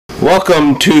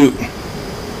Welcome to...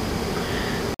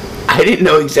 I didn't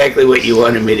know exactly what you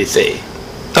wanted me to say.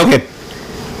 Okay.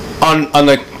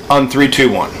 On 3,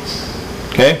 2, 1.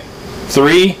 Okay?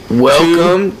 3,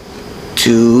 Welcome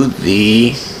to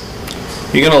the...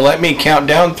 You gonna let me count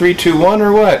down 3, 2, 1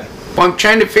 or what? Well, I'm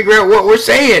trying to figure out what we're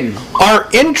saying.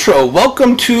 Our intro.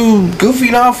 Welcome to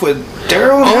Goofing Off with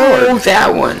Daryl and Howard. Oh,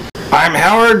 that one. I'm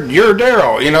Howard, you're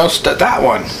Daryl. You know, that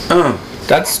one. Oh.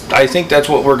 I think that's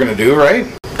what we're gonna do, right?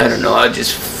 I don't know. I'll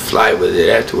just fly with it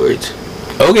afterwards.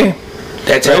 Okay.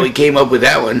 That's how we came up with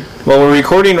that one. Well, we're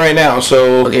recording right now,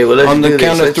 so okay, well, let's on the do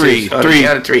count this. of three. On the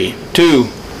count of 3. 2,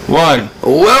 1.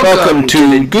 Welcome to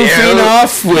Goofing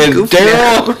Off with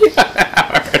Daryl.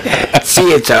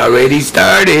 See, it's already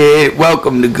started.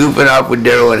 Welcome to Goofing Off with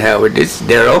Daryl and Howard. This is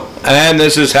Daryl. And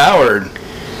this is Howard.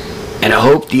 And I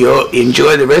hope you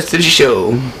enjoy the rest of the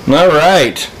show. All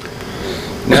right.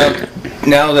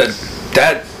 Now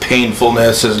that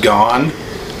painfulness is gone.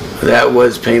 That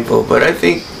was painful, but I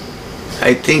think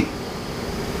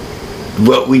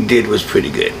what we did was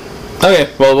pretty good. Okay,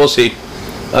 well, we'll see.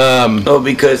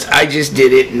 Because I just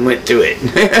did it and went through it.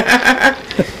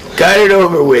 Got it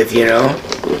over with, you know.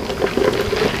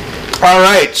 All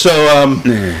right, so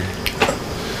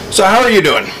how are you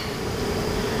doing?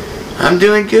 I'm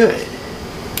doing good.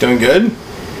 Doing good?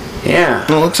 Yeah.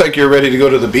 Well, it looks like you're ready to go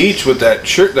to the beach with that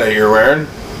shirt that you're wearing.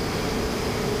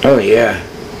 Oh, yeah.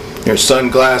 Your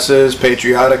sunglasses,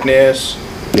 patrioticness.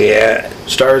 Yeah.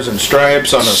 Stars and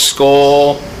stripes on a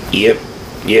skull. Yep.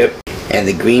 And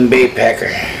the Green Bay Packer.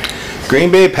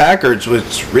 Green Bay Packers,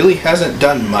 which really hasn't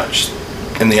done much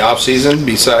in the offseason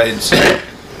besides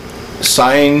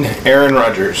sign Aaron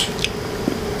Rodgers.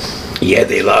 Yeah,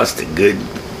 they lost a good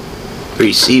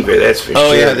receiver, that's for sure.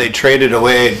 Oh, yeah, they traded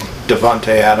away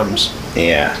Devontae Adams.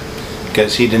 Yeah.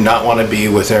 Because he did not want to be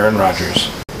with Aaron Rodgers.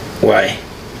 Why?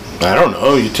 I don't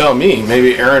know, you tell me.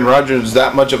 Maybe Aaron Rodgers is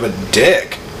that much of a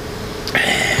dick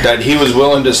that he was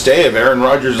willing to stay if Aaron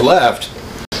Rodgers left.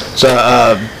 So,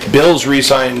 Bills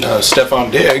re-signed Stephon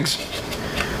Diggs.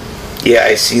 Yeah,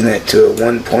 I seen that too at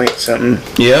 1 point something.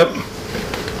 Yep.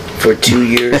 For 2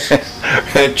 years.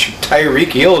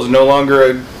 Tyreek Hill is no longer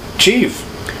a Chief.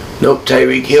 Nope,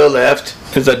 Tyreek Hill left.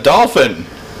 He's a Dolphin.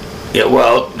 Yeah,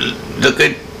 well, look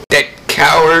at that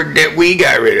coward that we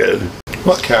got rid of.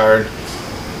 What coward?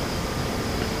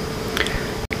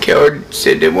 Coward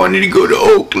said they wanted to go to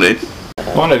Oakland.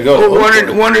 Wanted to go to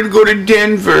Oakland? Wanted to go to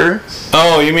Denver.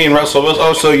 Oh, you mean Russell Wilson?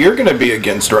 Oh, so you're going to be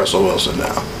against Russell Wilson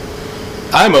now.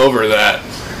 I'm over that.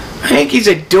 I think he's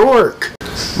a dork.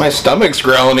 My stomach's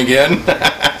growling again.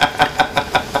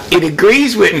 It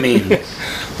agrees with me.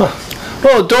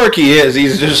 Well, dork he is.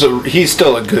 He's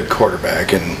still a good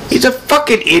quarterback, and he's a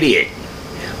fucking idiot.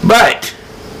 But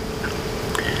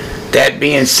that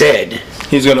being said,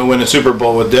 he's going to win a Super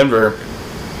Bowl with Denver.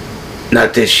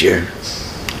 Not this year.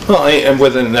 Well, and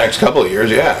within the next couple of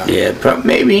years, yeah. Yeah,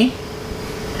 maybe.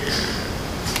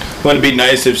 Wouldn't it be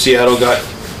nice if Seattle got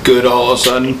good all of a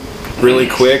sudden, really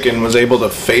quick, and was able to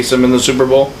face him in the Super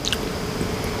Bowl?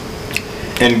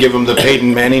 And give him the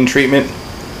Peyton Manning treatment?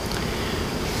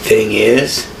 Thing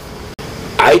is,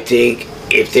 I think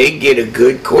if they get a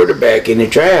good quarterback in the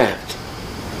draft,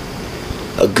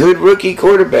 a good rookie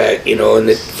quarterback, in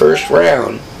the first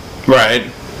round. Right.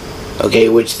 Okay,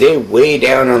 which they're way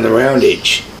down on the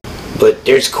roundage. But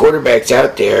there's quarterbacks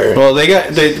out there. Well, they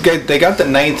got the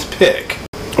 9th pick.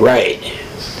 Right.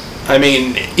 I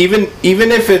mean, even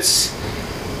if it's,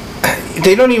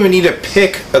 they don't even need to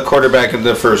pick a quarterback in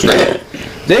the first round.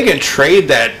 They can trade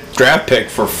that draft pick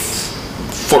for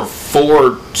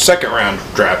 4 second-round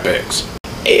draft picks.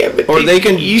 Yeah, but or they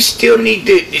can. You still need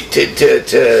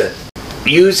to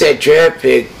use that draft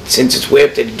pick, since it's way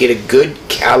up to get a good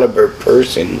caliber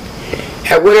person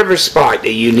at whatever spot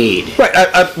that you need. Right.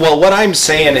 Well, what I'm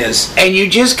saying is, and you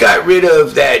just got rid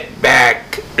of that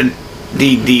back.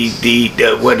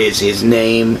 The what is his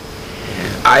name?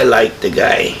 I like the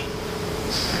guy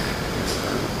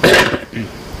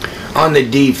on the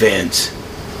defense.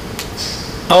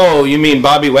 Oh, you mean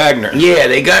Bobby Wagner? Yeah,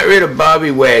 they got rid of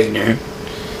Bobby Wagner.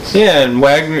 Yeah, and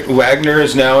Wagner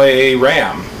is now a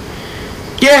Ram.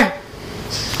 Yeah.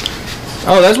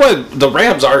 Oh, that's why the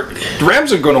Rams are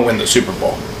going to win the Super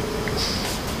Bowl.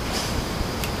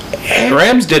 The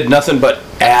Rams did nothing but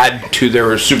add to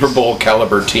their Super Bowl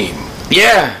caliber team.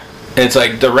 Yeah. It's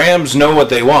like the Rams know what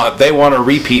they want. They want to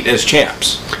repeat as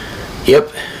champs.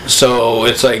 Yep. So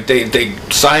it's like they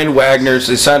signed Wagner's.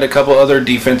 They signed a couple other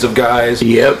defensive guys.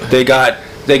 Yep. They got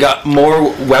more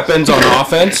weapons on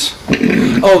offense.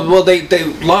 Oh, well, they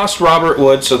lost Robert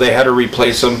Woods, so they had to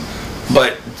replace him.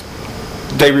 But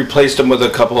they replaced him with a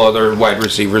couple other wide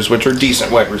receivers, which are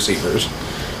decent wide receivers.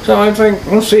 So I think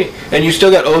we'll see. And you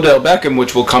still got Odell Beckham,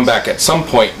 which will come back at some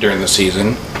point during the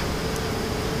season.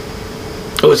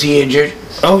 Oh, was he injured?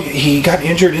 Oh, he got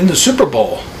injured in the Super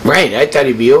Bowl. Right, I thought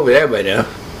he'd be over there by now.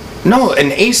 No, an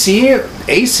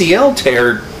ACL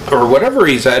tear or whatever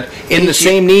he's had in the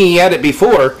same knee he had it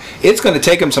before. It's going to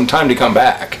take him some time to come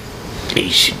back. He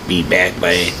should be back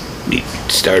by the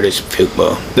start of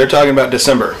football. They're talking about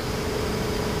December.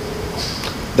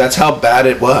 That's how bad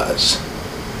it was.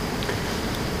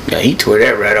 Yeah, he tore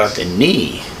that right off the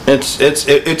knee. It's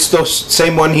the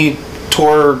same one he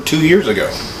tore 2 years ago.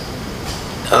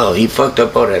 Oh, he fucked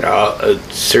up all that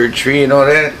surgery and all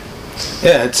that?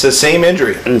 Yeah, it's the same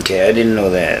injury. Okay, I didn't know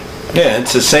that. Yeah,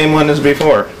 it's the same one as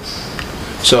before.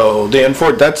 So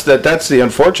that's the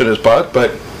unfortunate part.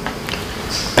 But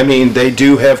I mean, they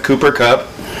do have Cooper Kupp.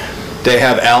 They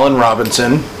have Allen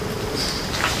Robinson.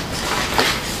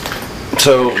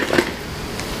 So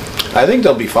I think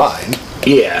they'll be fine.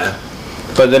 Yeah.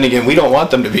 But then again, we don't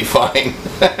want them to be fine.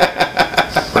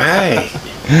 Right.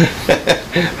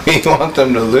 We want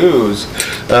them to lose.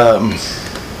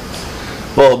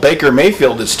 Well, Baker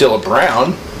Mayfield is still a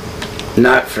Brown.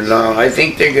 Not for long. I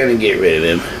think they're going to get rid of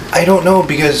him. I don't know,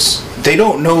 because they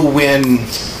don't know when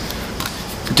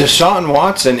Deshaun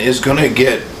Watson is going to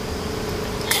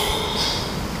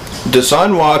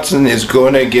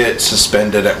get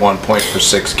suspended at one point for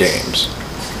 6 games.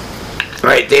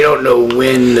 Right, they don't know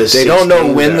when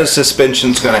the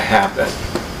suspension's going to happen.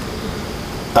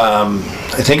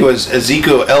 I think it was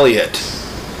Ezekiel Elliott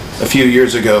a few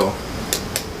years ago.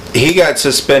 He got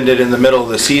suspended in the middle of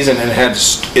the season and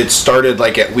it started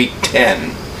like at week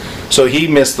 10. So he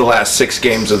missed the last 6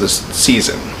 games of the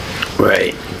season.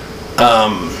 Right.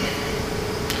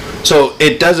 So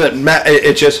it doesn't matter.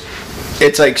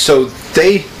 It's like, so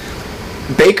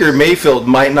Baker Mayfield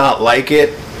might not like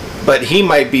it, but he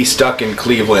might be stuck in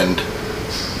Cleveland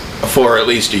for at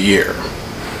least a year.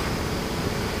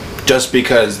 Just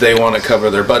because they want to cover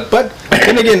their butt. But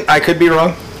then again, I could be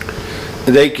wrong.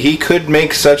 He could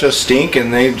make such a stink,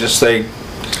 and they just say,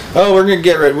 "Oh, we're gonna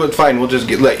get rid. Well, fine. We'll just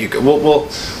let you go.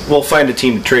 We'll find a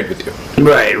team to trade with you."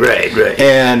 Right.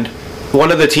 And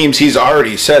one of the teams he's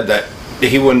already said that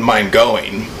he wouldn't mind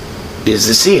going is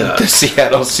the Seahawks. The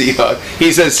Seattle Seahawks.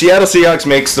 He says Seattle Seahawks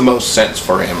makes the most sense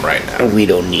for him right now. We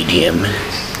don't need him.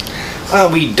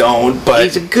 We don't, but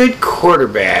he's a good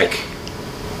quarterback.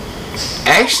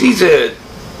 Actually, he's a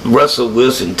Russell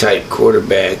Wilson type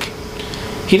quarterback.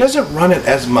 He doesn't run it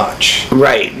as much.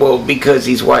 Right. Well, because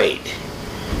he's white.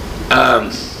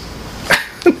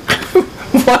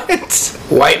 What?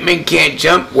 White men can't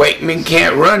jump. White men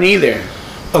can't run either.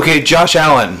 Okay, Josh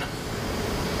Allen.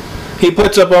 He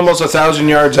puts up almost 1,000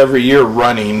 yards every year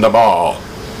running the ball.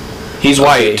 He's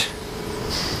white.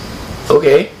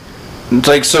 Okay. It's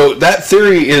like, so that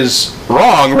theory is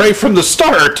wrong right from the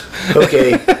start.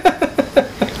 Okay.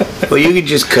 Well, you could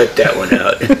just cut that one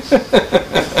out.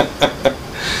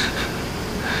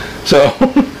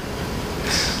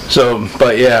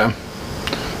 But yeah.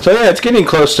 So yeah, it's getting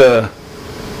close to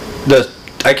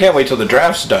I can't wait till the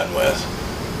draft's done with.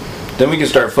 Then we can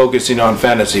start focusing on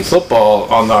fantasy football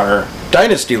on our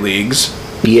dynasty leagues.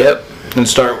 Yep. And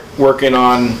start working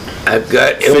on I've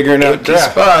got figuring out empty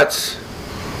spots.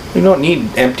 We don't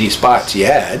need empty spots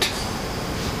yet.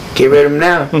 Get rid of them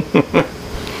now.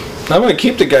 I'm going to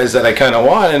keep the guys that I kind of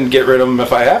want and get rid of them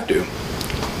if I have to.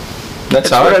 That's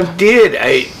how what I did.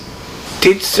 I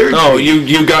did surgery. Oh,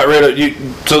 you got rid of you.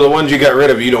 So the ones you got rid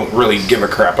of, you don't really give a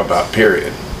crap about.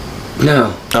 Period.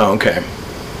 No. Oh, okay.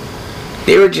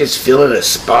 They were just filling a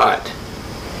spot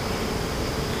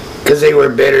because they were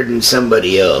better than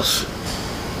somebody else.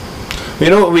 You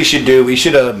know what we should do? We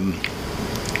should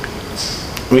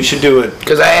do it.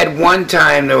 Because I had one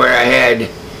time where I had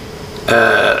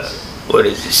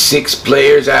 6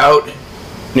 players out.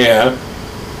 Yeah.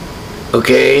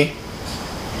 Okay.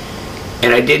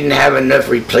 And I didn't have enough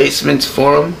replacements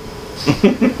for them.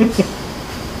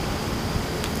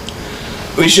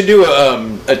 We should do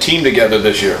a team together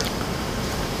this year.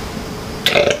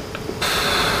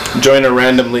 Join a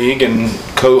random league and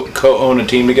co-own a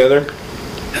team together.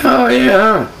 Oh,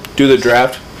 yeah. Do the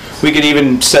draft. We could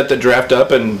even set the draft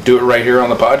up and do it right here on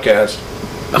the podcast.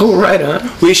 Oh, right on.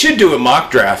 We should do a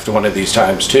mock draft one of these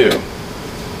times, too.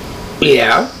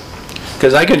 Yeah.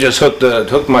 Because I can just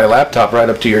hook my laptop right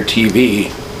up to your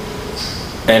TV,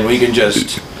 and we can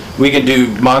do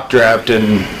mock draft,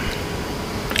 and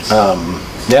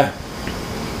yeah,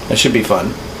 that should be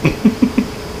fun.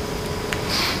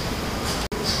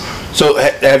 So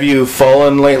have you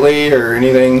fallen lately or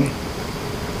anything?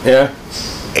 Yeah.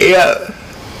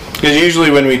 Because usually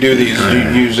when we do these,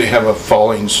 you usually have a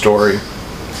falling story.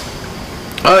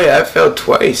 Oh yeah, I fell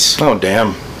twice. Oh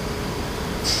damn.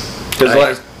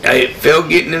 I fell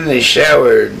getting in the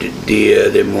shower the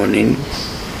other morning,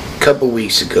 a couple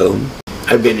weeks ago.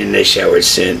 I've been in the shower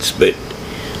since, but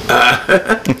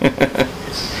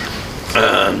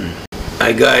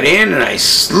I got in and I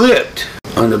slipped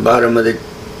on the bottom of the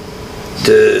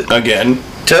again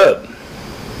tub.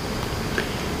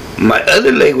 My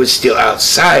other leg was still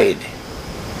outside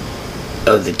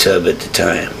of the tub at the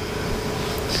time.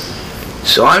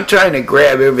 So I'm trying to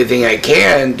grab everything I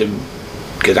can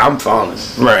because I'm falling.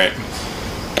 Right.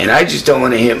 And I just don't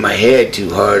want to hit my head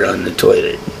too hard on the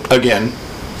toilet. Again.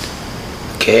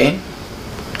 Okay?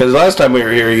 Because last time we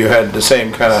were here, you had the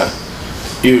same kind of...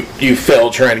 You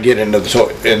fell trying to get into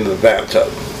the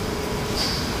bathtub.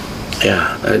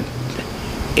 Yeah.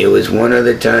 It was one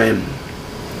other time.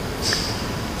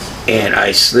 And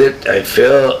I slipped. I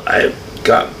fell. I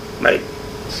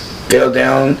fell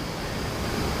down.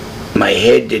 My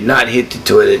head did not hit the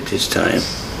toilet this time.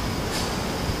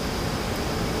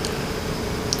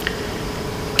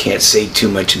 Can't say too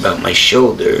much about my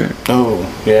shoulder. Oh,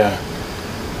 yeah.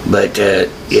 But,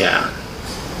 yeah.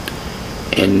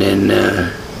 And then,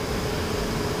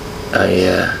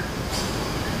 I,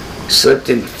 slipped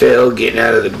and fell getting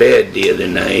out of the bed the other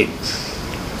night.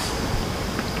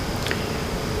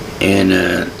 And,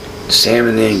 Sam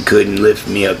and then couldn't lift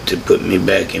me up to put me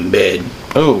back in bed.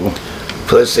 Oh.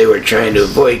 Plus they were trying to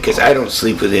avoid, because I don't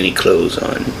sleep with any clothes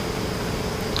on.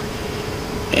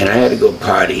 And I had to go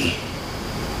potty.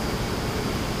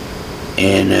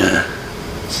 And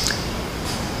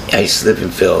I slipped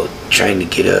and fell trying to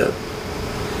get up.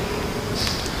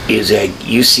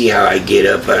 You see how I get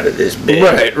up out of this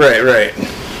bed. Right.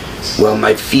 Well,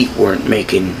 my feet weren't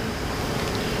making,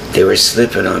 they were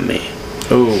slipping on me.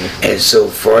 Oh. And so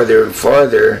farther and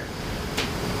farther,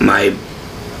 my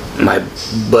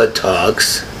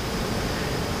buttocks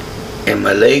and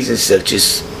my legs and stuff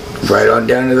just right on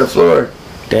down to the floor.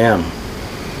 Damn.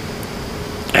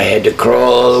 I had to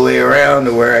crawl all the way around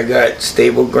to where I got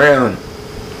stable ground,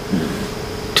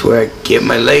 to where I could get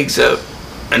my legs up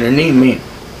underneath me.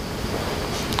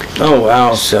 Oh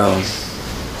wow. So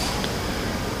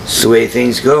it's the way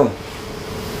things go.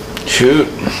 Shoot.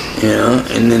 You know,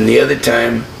 and then the other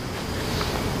time,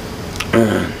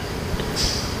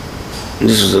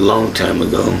 this was a long time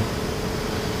ago,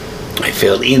 I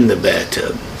fell in the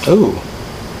bathtub. Oh.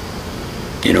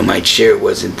 You know, my chair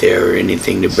wasn't there or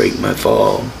anything to break my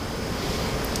fall.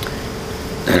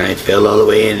 And I fell all the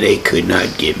way in, they could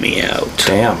not get me out.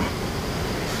 Damn.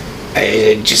 I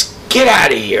said, just get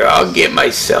out of here, I'll get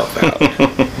myself out.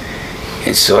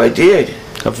 And so I did.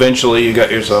 Eventually you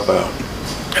got yourself out.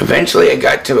 Eventually I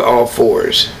got to all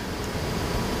fours.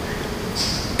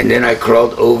 And then I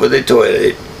crawled over the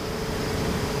toilet,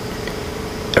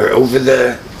 or over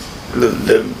the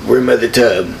rim of the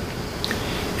tub,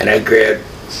 and I grabbed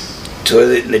the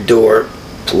toilet and the door,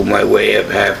 pulled my way up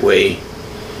halfway,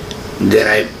 and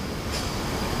then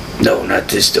no, not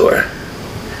this door,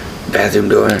 bathroom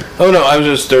door. Oh no,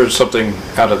 there's something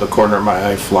out of the corner of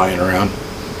my eye flying around.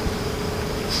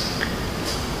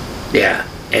 Yeah,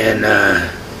 and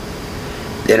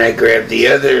then I grabbed the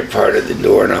other part of the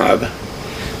doorknob,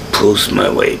 pulls my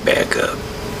way back up.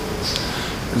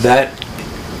 That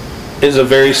is a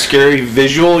very scary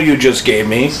visual you just gave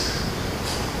me.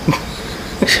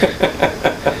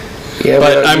 Yeah,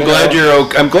 but I'm glad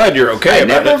you're okay. I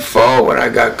never fall when I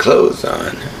got clothes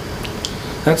on.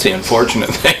 That's the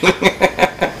unfortunate thing.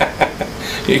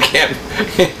 You can't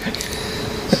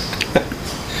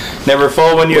never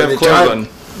fall when you have clothes on.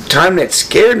 Time that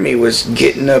scared me was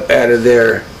getting up out of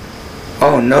there.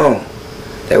 Oh no,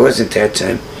 that wasn't that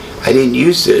time. I didn't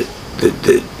use the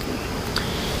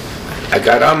I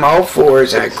got on all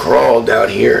fours and I crawled out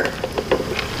here,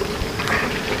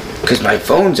 because my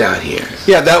phone's out here.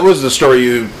 Yeah, that was the story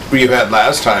you had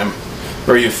last time,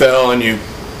 where you fell and you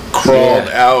crawled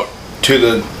out to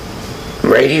the...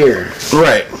 Right here.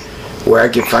 Right. Where I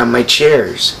could find my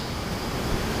chairs.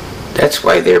 That's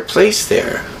why they're placed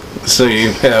there. So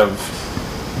you have...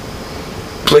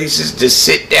 places to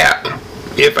sit down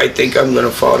if I think I'm going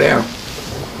to fall down.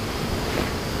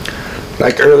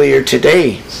 Like earlier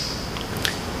today,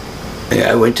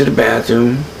 I went to the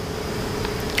bathroom,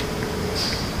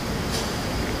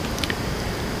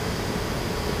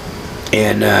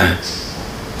 and I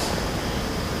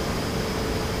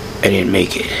didn't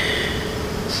make it.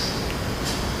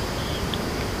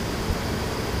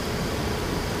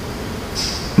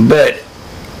 But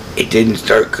it didn't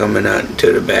start coming out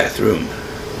into the bathroom.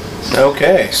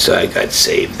 Okay. So I got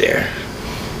saved there.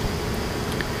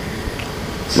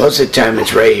 Most of the time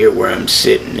it's right here where I'm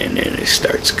sitting, and then it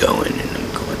starts going, and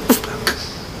I'm going, fuck.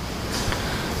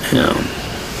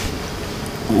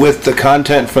 With the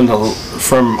content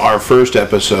from our first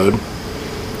episode,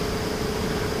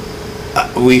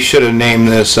 we should have named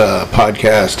this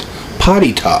podcast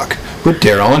Potty Talk with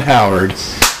Daryl and Howard.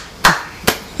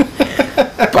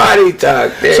 Potty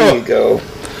Talk, there you go.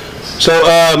 So,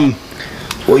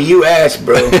 well, you asked,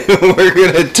 bro. We're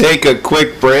going to take a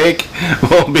quick break.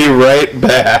 We'll be right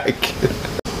back.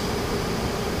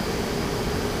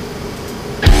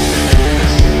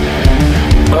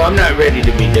 Oh, I'm not ready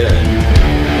to be done.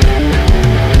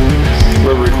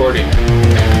 We're recording.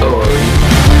 Oh.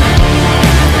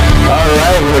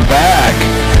 Alright, we're back.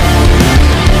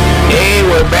 Hey,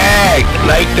 we're back.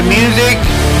 Like the music?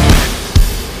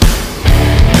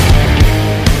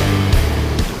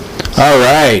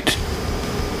 Alright.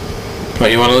 What,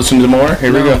 you want to listen to more?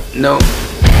 Here we go. No.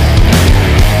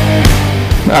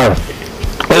 Oh.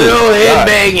 Little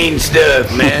headbanging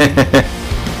stuff, man.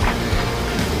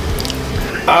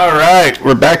 Alright,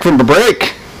 we're back from the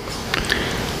break.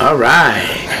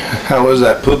 Alright. How was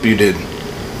that poop you did?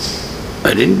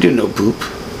 I didn't do no poop.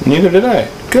 Neither did I.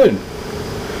 Good.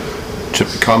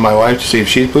 Should we call my wife to see if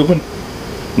she's pooping?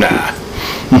 Nah.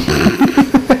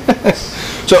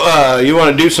 So, you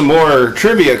want to do some more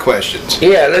trivia questions?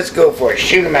 Yeah, let's go for it.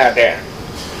 Shoot them out there.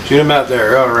 Shoot them out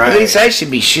there, alright. At least I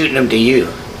should be shooting them to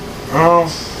you. Oh.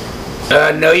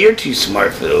 No, you're too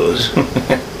smart for those.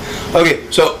 Okay,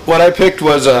 so what I picked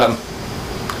was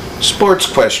sports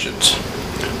questions.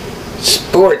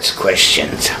 Sports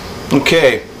questions.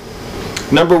 Okay.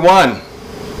 Number 1.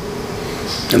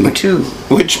 Number 2.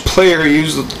 Which player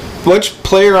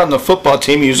on the football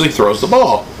team usually throws the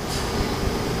ball?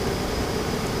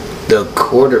 The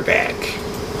quarterback.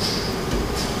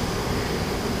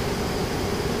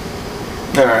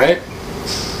 Alright.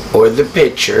 Or the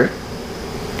pitcher.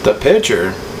 The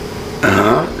pitcher?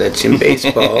 That's in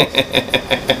baseball.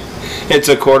 It's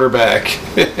a quarterback.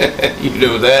 You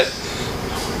know that.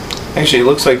 Actually, it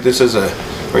looks like this is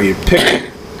or you pick it.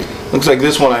 Looks like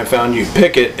this one I found, you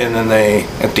pick it, and then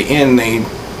at the end, they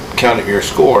count at your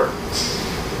score.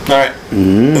 Alright.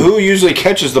 Who usually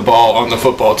catches the ball on the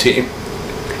football team?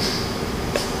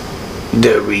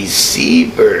 The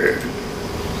receiver.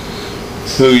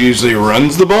 Who usually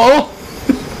runs the ball?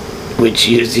 Which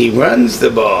usually runs the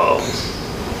ball.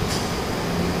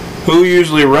 Who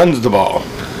usually runs the ball?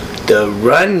 The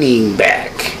running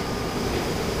back.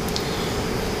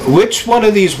 Which one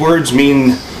of these words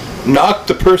mean knock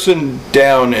the person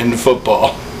down in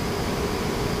football?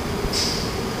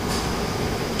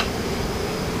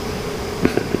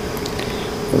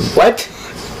 What?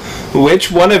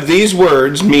 Which one of these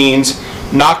words means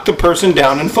knock the person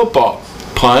down in football?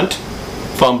 Punt,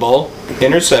 fumble,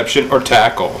 interception, or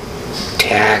tackle?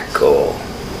 Tackle.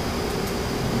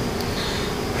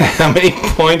 How many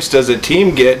points does a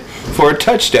team get for a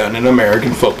touchdown in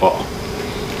American football?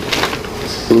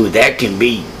 Ooh, that can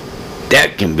be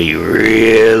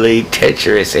really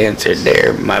treacherous answer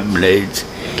there, my blades.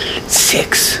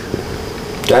 6.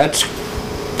 That's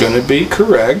gonna be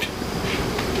correct.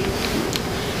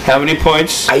 How many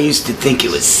points? I used to think it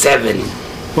was 7.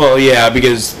 Well, yeah,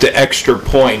 because the extra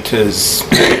point is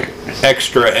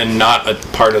extra and not a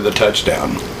part of the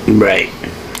touchdown. Right.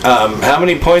 How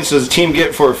many points does a team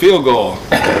get for a field goal?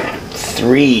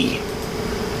 3.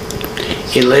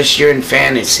 Unless you're in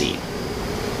fantasy.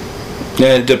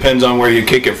 It depends on where you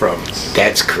kick it from.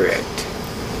 That's correct.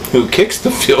 Who kicks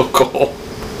the field goal?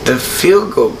 The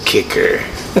field goal kicker.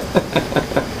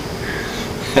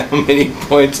 How many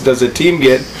points does a team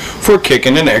get for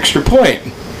kicking an extra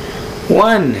point?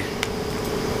 1.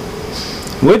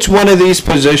 Which one of these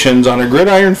positions on a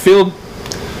gridiron field?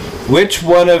 Which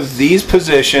one of these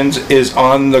positions is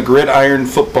on the gridiron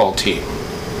football team?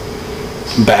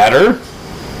 Batter,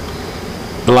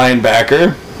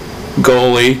 linebacker,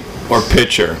 goalie, or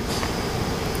pitcher?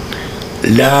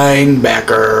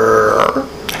 Linebacker.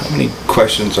 How many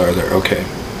questions are there? Okay.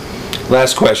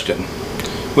 Last question.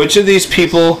 Which of these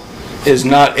people is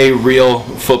not a real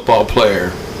football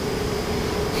player?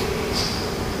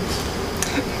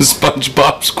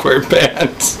 SpongeBob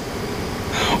SquarePants,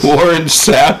 Warren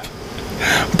Sapp,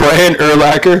 Brian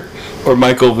Urlacher, or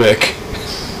Michael Vick?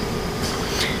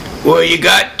 Well, you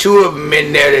got 2 of them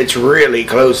in there that's really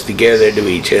close together to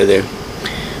each other.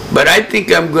 But I think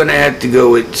I'm going to have to go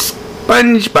with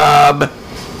SpongeBob.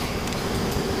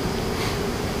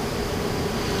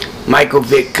 Michael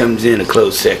Vick comes in a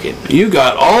close second. You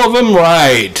got all of them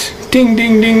right. Ding,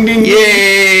 ding, ding, ding.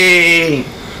 Yay!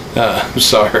 I'm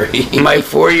sorry. My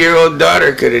 4-year-old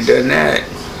daughter could have done that.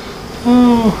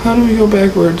 Oh, how do we go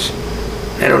backwards?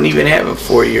 I don't even have a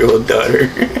 4-year-old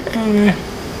daughter.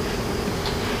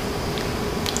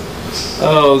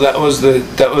 Oh, that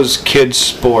was kids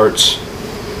sports.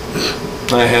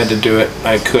 I had to do it.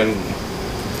 I couldn't.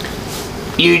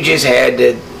 You just had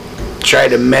to try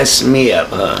to mess me up,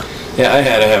 huh? Yeah, I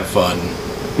had to have fun.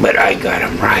 But I got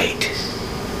them right.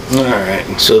 All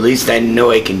right. So at least I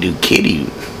know I can do kitty.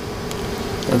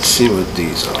 Let's see what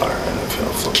these are.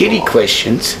 NFL football. Kitty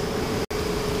questions.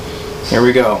 Here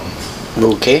we go.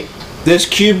 Okay. This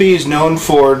QB is known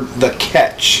for the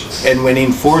catch and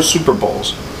winning 4 Super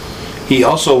Bowls. He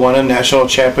also won a national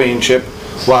championship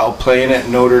while playing at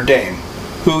Notre Dame.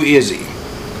 Who is he?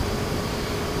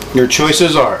 Your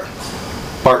choices are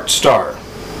Bart Starr,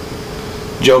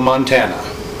 Joe Montana,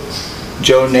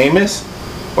 Joe Namath,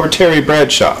 or Terry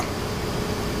Bradshaw.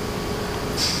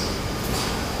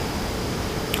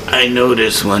 I know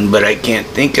this one, but I can't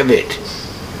think of it.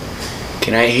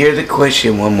 Can I hear the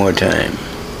question one more time?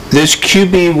 This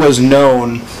QB was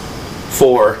known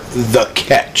for the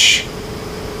catch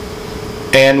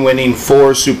and winning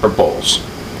 4 Super Bowls.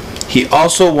 He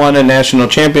also won a national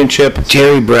championship.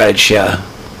 Terry Bradshaw.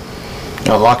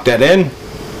 I'll lock that in.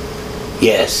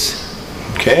 Yes.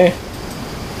 Okay.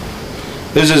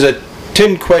 This is a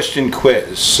 10-question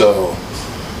quiz, so...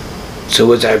 So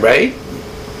was I right?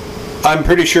 I'm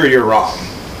pretty sure you're wrong.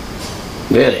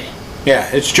 Really? Yeah,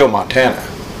 it's Joe Montana.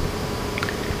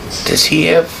 Does he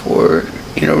have 4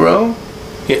 in a row?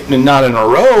 Yeah, not in a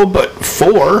row, but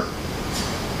 4.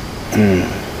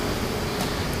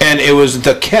 And it was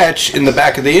the catch in the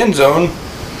back of the end zone.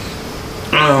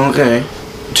 Oh, okay.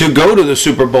 To go to the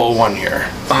Super Bowl one year.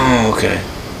 Oh, okay.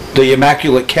 The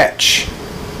immaculate catch.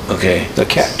 Okay. The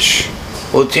catch.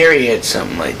 Well, Terry had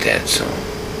something like that, so...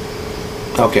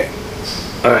 Okay.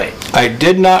 All right. I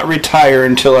did not retire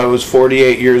until I was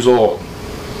 48 years old.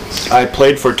 I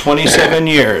played for 27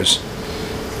 years.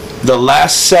 The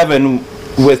last 7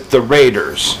 with the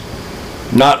Raiders.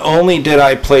 Not only did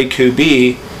I play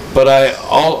QB, but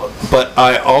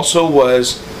I also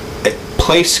was a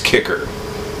place kicker.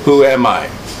 Who am I?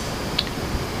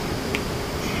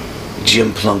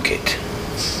 Jim Plunkett.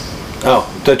 Oh,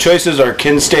 the choices are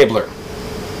Ken Stabler.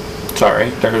 Sorry,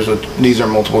 these are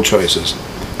multiple choices.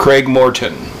 Craig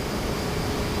Morton.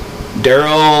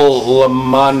 Daryl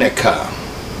LaMonica.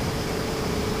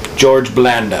 George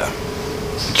Blanda.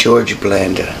 George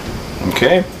Blanda.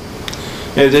 Okay.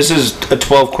 Yeah, this is a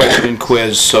 12-question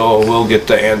quiz, so we'll get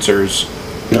the answers.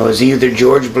 No, it's either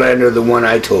George Blanda or the one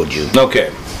I told you. Okay.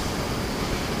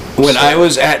 When I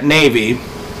was at Navy,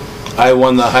 I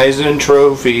won the Heisman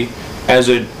Trophy as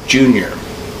a junior.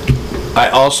 I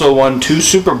also won 2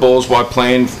 Super Bowls while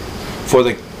playing for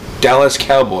the Dallas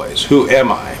Cowboys. Who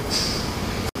am I?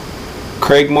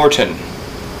 Craig Morton.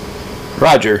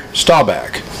 Roger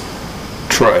Staubach.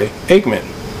 Troy Aikman.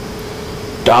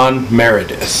 Don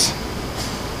Meredith.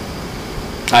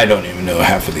 I don't even know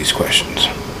half of these questions.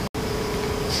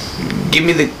 Give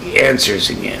me the answers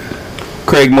again.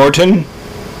 Craig Morton.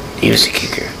 He was the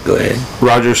kicker. Go ahead.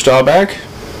 Roger Staubach.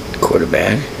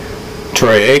 Quarterback.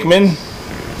 Troy Aikman.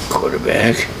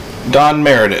 Quarterback. Don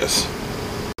Meredith.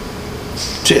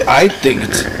 See, I think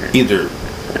it's either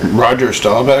Roger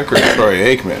Staubach or Troy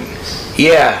Aikman.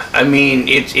 Yeah, I mean,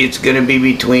 it's going to be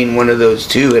between one of those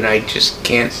two, and I just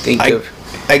can't think of...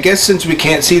 I guess since we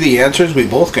can't see the answers, we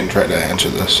both can try to answer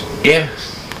this. Yeah.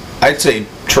 I'd say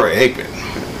Troy Aikman.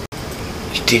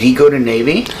 Did he go to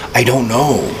Navy? I don't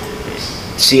know.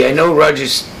 See, I know Roger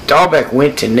Staubach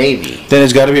went to Navy. Then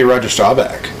it's got to be Roger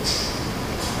Staubach.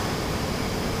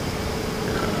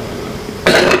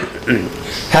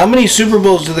 How many Super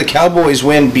Bowls did the Cowboys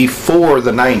win before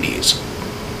the 90s?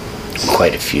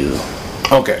 Quite a few.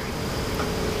 Okay.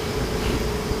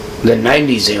 The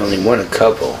 90s, they only won a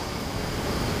couple.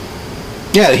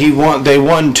 Yeah, they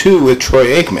won 2 with Troy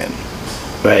Aikman.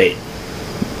 Right.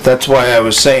 That's why I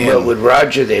was saying... Well, with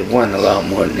Roger, they won a lot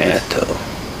more than that, though.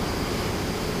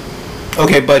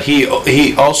 Okay, but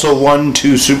he also won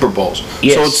 2 Super Bowls.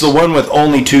 Yes. So it's the one with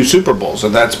only 2 Super Bowls,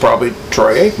 and that's probably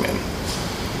Troy Aikman.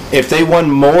 If they won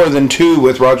more than 2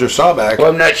 with Roger Staubach... Well,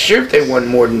 I'm not sure if they won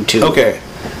more than 2. Okay.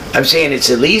 I'm saying it's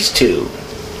at least 2.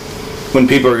 When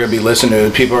people are going to be listening to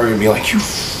it, people are going to be like, you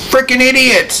freaking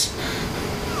idiots!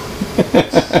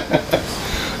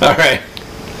 All right.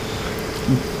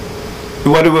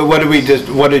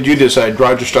 What did you decide?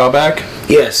 Roger Staubach?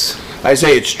 Yes. I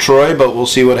say it's Troy, but we'll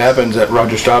see what happens at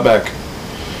Roger Staubach.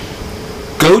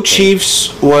 Go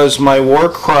Chiefs was my war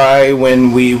cry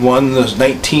when we won the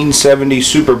 1970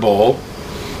 Super Bowl.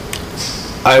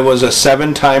 I was a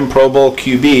 7-time Pro Bowl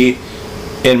QB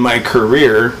in my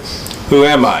career. Who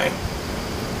am I?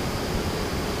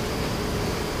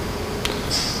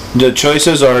 The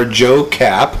choices are Joe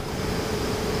Kapp,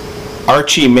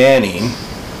 Archie Manning,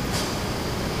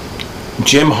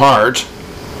 Jim Hart,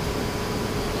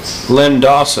 Len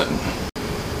Dawson.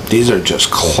 These are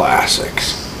just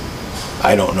classics.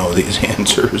 I don't know these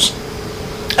answers.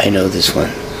 I know this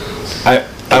one. I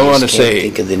want to say.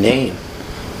 Think of the name.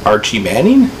 Archie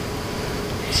Manning?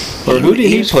 Or who did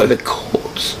he play? For the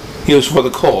Colts. He was for the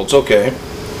Colts. Okay.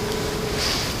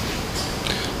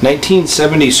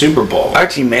 1970 Super Bowl.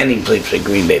 Archie Manning played for the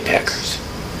Green Bay Packers.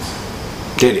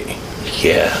 Did he?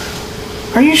 Yeah.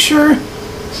 Are you sure?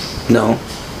 No.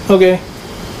 Okay.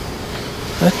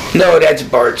 No, that's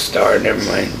Bart Starr. Never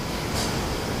mind.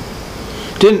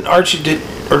 Didn't Archie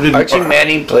Archie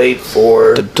Manning played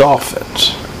for the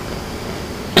Dolphins?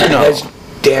 No. That's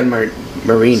Dan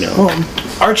Marino.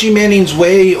 Oh, Archie Manning's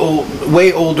way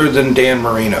older than Dan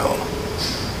Marino.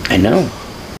 I know.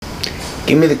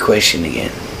 Give me the question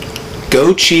again.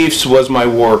 Go Chiefs was my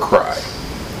war cry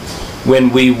when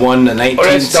we won the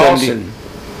 1970.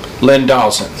 Len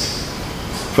Dawson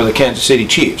for the Kansas City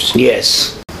Chiefs.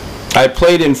 Yes. I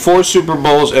played in 4 Super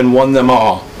Bowls and won them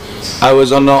all. I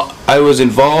was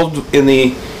involved in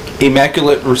the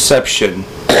Immaculate Reception.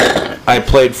 I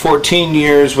played 14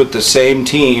 years with the same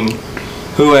team.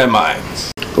 Who am I?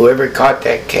 Whoever caught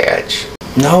that catch.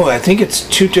 No, I think it's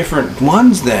 2 different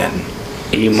ones then.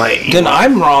 Then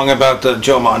I'm wrong about the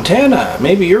Joe Montana.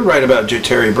 Maybe you're right about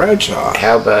Terry Bradshaw.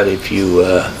 How about if you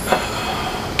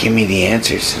give me the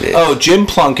answers to this? Oh, Jim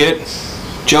Plunkett,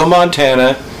 Joe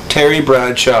Montana, Terry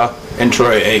Bradshaw, and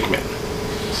Troy Aikman.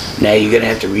 Now you're gonna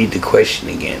have to read the question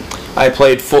again. I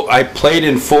played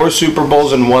in 4 Super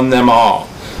Bowls and won them all.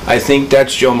 I think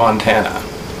that's Joe Montana.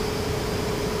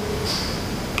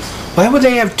 Why would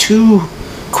they have 2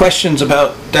 questions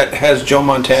about that has Joe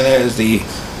Montana as the...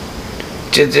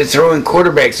 They're throwing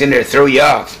quarterbacks in there to throw you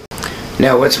off.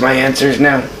 Now, what's my answers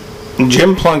now?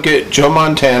 Jim Plunkett, Joe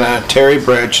Montana, Terry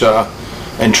Bradshaw,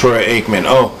 and Troy Aikman.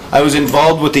 Oh, I was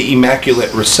involved with the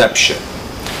Immaculate Reception.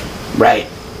 Right.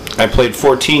 I played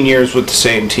 14 years with the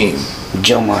same team.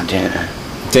 Joe Montana.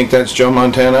 Think that's Joe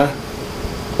Montana?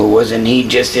 Well, wasn't he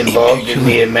just involved in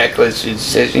the Immaculate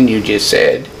Reception you just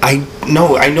said? I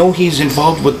know he's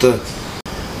involved with the...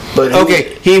 But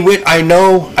okay, he went... I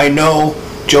know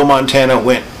Joe Montana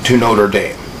went to Notre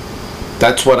Dame.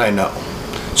 That's what I know.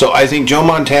 So I think Joe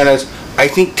Montana's... I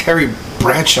think Terry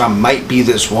Bradshaw might be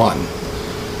this one.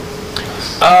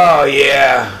 Oh,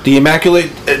 yeah. The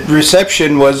Immaculate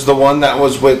Reception was the one that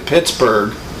was with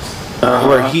Pittsburgh.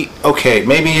 Where he... Okay,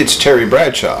 maybe it's Terry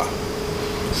Bradshaw.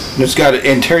 It's got...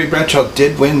 And Terry Bradshaw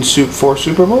did win 4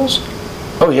 Super Bowls?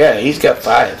 Oh, yeah, he's got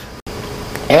 5.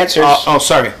 Answers.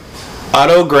 Sorry.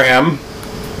 Otto Graham,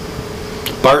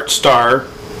 Bart Starr,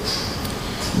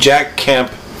 Jack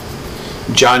Kemp,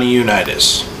 Johnny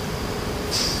Unitas.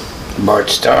 Bart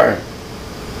Starr.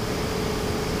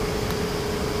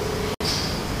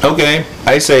 Okay,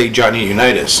 I say Johnny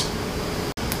Unitas.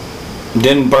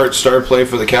 Didn't Bart Starr play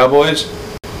for the Cowboys?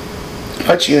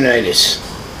 What's Unitas?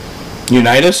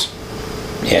 Unitas?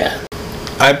 Yeah.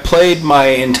 I played my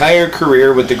entire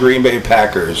career with the Green Bay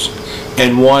Packers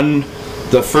and won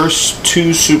the first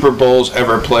 2 Super Bowls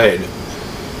ever played.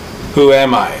 Who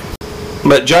am I?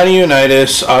 But Johnny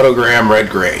Unitas, Otto Graham, Red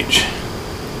Grange.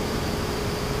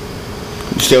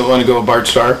 Still want to go with Bart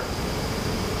Starr?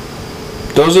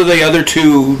 Those are the other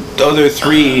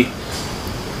 3.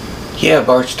 Yeah,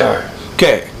 Bart Starr.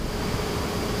 Okay.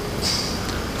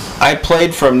 I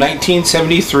played from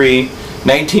 1973,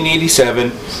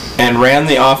 1987, and ran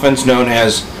the offense known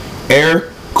as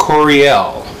Air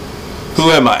Coryell. Who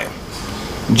am I?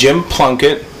 Jim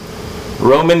Plunkett,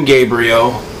 Roman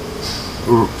Gabriel,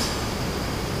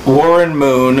 Warren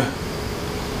Moon,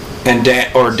 and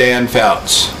Dan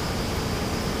Fouts.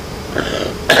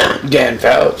 Dan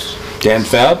Fouts. Dan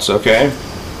Fouts, okay.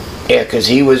 Yeah, because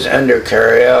he was under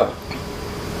Coryell.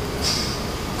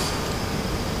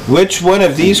 Which one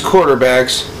of these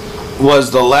quarterbacks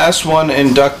was the last one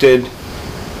inducted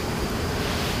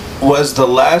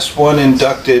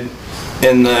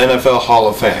in the NFL Hall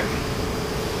of Fame?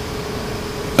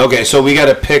 Okay, so we got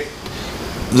to pick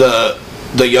the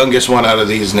youngest one out of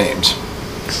these names.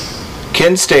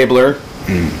 Ken Stabler,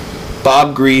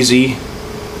 Bob Greasy,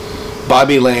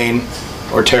 Bobby Lane,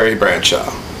 or Terry Bradshaw.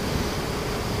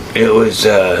 It was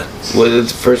it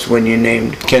the first one you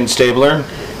named? Ken Stabler?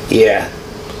 Yeah.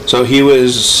 So he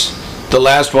was the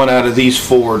last one out of these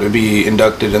 4 to be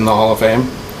inducted in the Hall of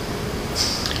Fame?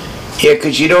 Yeah,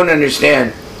 because you don't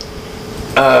understand.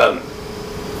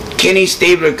 Kenny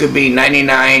Stabler could be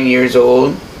 99 years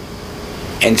old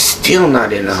and still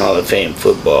not in the Hall of Fame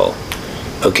football.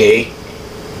 Okay?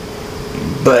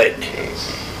 But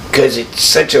because it's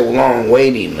such a long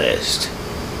waiting list.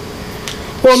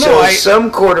 Well, no, some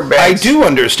quarterbacks. I do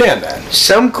understand that.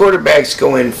 Some quarterbacks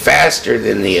go in faster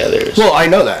than the others. Well, I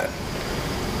know that.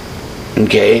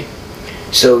 Okay,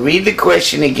 so read the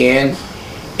question again,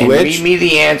 and read me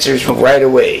the answers right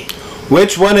away.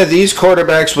 Which one of these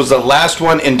quarterbacks was the last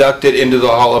one inducted into the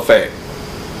Hall of Fame?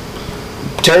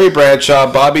 Terry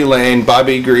Bradshaw, Bobby Lane,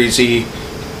 Bobby Greasy,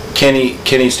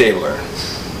 Kenny Stabler.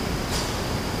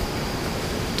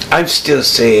 I'm still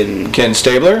saying Ken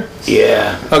Stabler?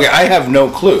 Yeah. Okay, I have no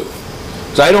clue.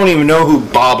 So I don't even know who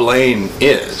Bob Lane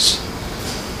is.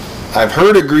 I've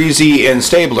heard of Greasy and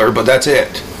Stabler, but that's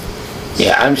it.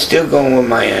 Yeah, I'm still going with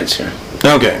my answer.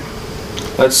 Okay.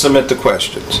 Let's submit the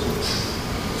questions.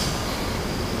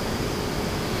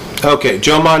 Okay,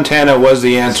 Joe Montana was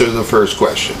the answer to the first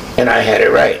question. And I had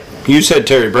it right. You said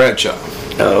Terry Bradshaw.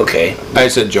 Oh, okay. I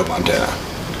said Joe Montana.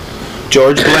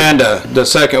 George Blanda, the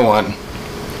second one.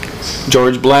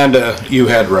 George Blanda, you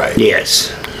had right.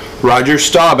 Yes. Roger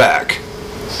Staubach,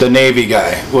 the Navy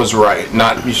guy, was right.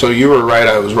 So you were right,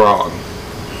 I was wrong.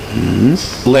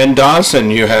 Mm-hmm. Len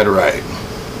Dawson, you had right.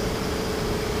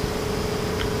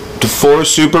 The 4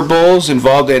 Super Bowls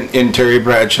involved in Terry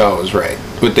Bradshaw was right,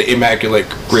 with the Immaculate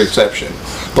Reception.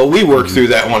 But we worked through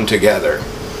that one together.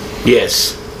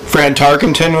 Yes. Fran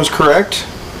Tarkenton was correct.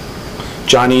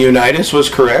 Johnny Unitas was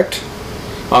correct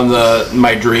on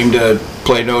my dream to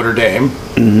play Notre Dame.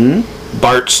 Mm-hmm.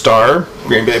 Bart Starr,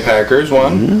 Green Bay Packers,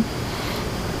 won.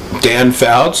 Mm-hmm. Dan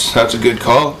Fouts, that's a good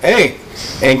call. Hey,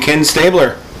 and Ken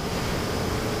Stabler.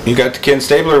 You got the Ken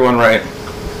Stabler one right.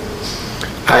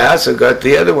 I also got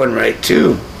the other one right,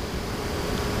 too.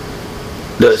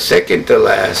 The second to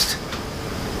last.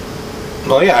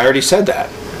 Well, yeah, I already said that.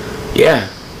 Yeah.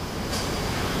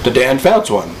 The Dan Fouts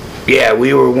one. Yeah,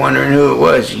 we were wondering who it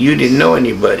was. You didn't know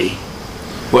anybody.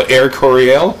 What, Eric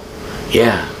Coryell?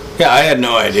 Yeah. Yeah, I had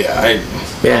no idea.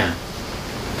 Yeah.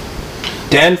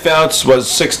 Dan Fouts was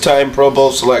 6-time Pro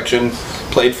Bowl selection,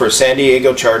 played for San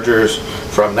Diego Chargers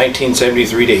from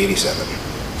 1973 to 87.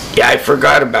 Yeah, I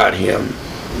forgot about him.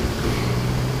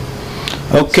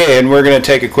 Okay, and we're going to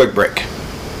take a quick break.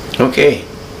 Okay.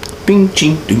 Bing,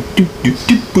 ching, doo, doo, doo,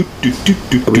 doo, doo, doo, doo,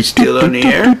 doo, Are we still on the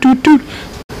air? doo, doo, doo.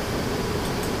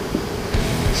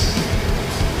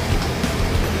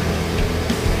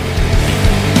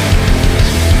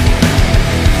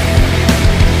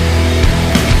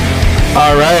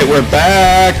 All right, we're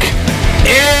back.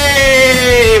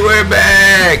 Hey, we're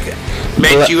back.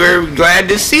 Bet you were glad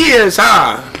to see us,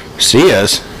 huh? See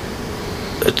us?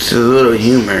 It's a little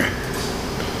humor.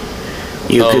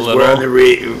 Because we're on the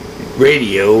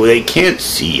radio, they can't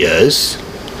see us.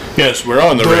 Yes, we're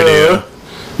on the radio.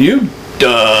 You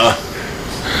duh.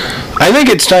 I think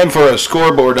it's time for a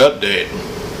scoreboard update.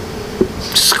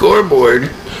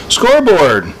 Scoreboard?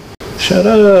 Scoreboard. Shut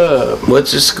up.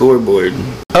 What's a scoreboard?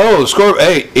 Oh,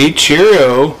 Hey, each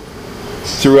hero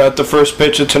threw out the first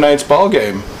pitch of tonight's ball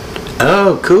game.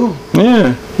 Oh, cool.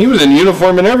 Yeah, he was in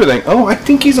uniform and everything. Oh, I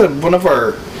think he's one of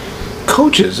our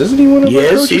coaches, isn't he? One of our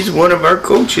coaches? Yes, he's one of our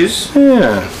coaches.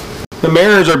 Yeah. The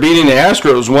Mariners are beating the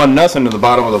Astros 1-0 to the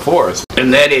bottom of the 4th.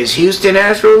 And that is Houston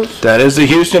Astros? That is the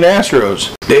Houston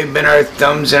Astros. They've been our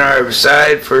thumbs in our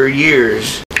side for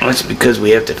years. That's because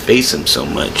we have to face them so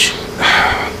much.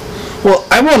 Well,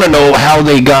 I want to know how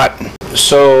they got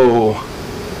so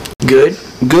good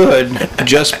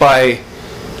just by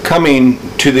coming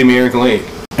to the American League.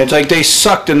 It's like they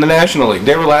sucked in the National League.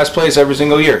 They were last place every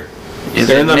single year.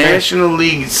 They're in the National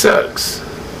League sucks.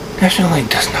 National League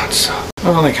does not suck.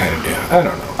 Well, they kind of do. I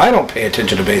don't know. I don't pay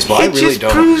attention to baseball. I really don't. It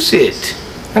just proves it.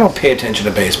 I don't pay attention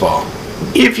to baseball.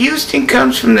 If Houston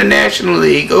comes from the National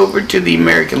League over to the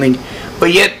American League,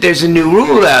 but yet there's a new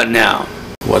rule out now.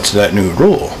 What's that new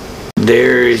rule?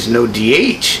 There is no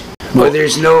DH. Well,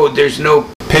 there's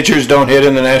no pitchers don't hit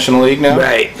in the National League now?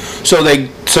 Right. So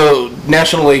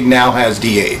National League now has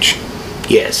DH.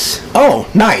 Yes. Oh,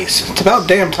 nice. It's about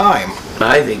damn time.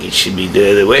 I think it should be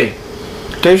the other way.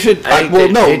 They should. I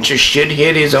think pitcher should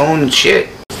hit his own shit.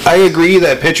 I agree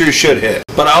that pitchers should hit,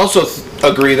 but I also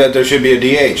agree that there should be a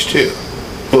DH too.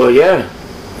 Well, yeah.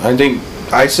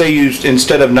 I say you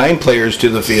instead of 9 players to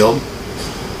the field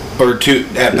or 2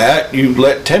 at bat, you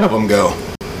let 10 of them go.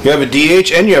 You have a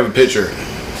DH and you have a pitcher.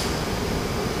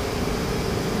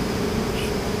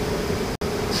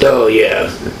 Oh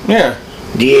yeah. Yeah.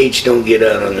 DH don't get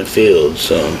out on the field,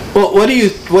 so. Well, what do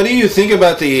you think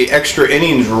about the extra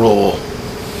innings rule?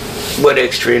 What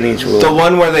extra innings rule? The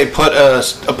one where they put a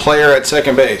player at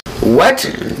second base. What?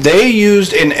 They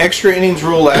used an extra innings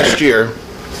rule last year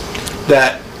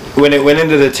that when it went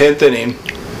into the 10th inning,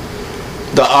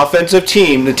 the offensive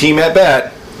team, the team at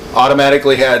bat,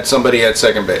 automatically had somebody at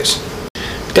second base.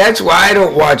 That's why I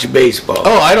don't watch baseball.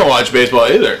 Oh, I don't watch baseball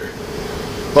either.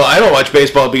 Well, I don't watch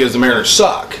baseball because the Mariners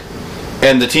suck.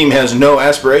 And the team has no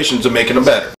aspirations of making them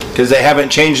better. Because they haven't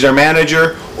changed their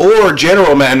manager or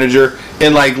general manager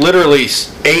in like literally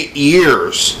 8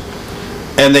 years.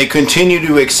 And they continue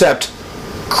to accept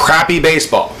crappy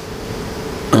baseball.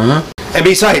 Uh-huh. And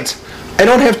besides, I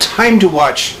don't have time to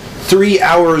watch 3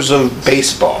 hours of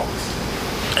baseball.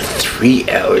 3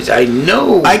 hours, I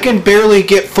know. I can barely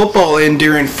get football in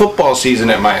during football season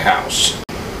at my house.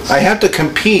 I have to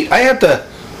compete. I have to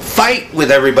fight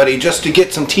with everybody just to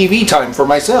get some TV time for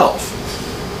myself.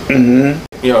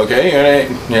 Mm-hmm. You okay?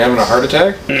 You having a heart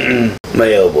attack? Mm-mm.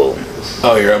 My elbow.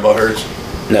 Oh, your elbow hurts?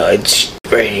 No, it's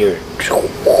right here.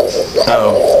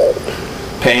 Oh.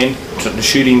 Pain?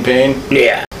 Shooting pain?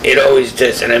 Yeah, it always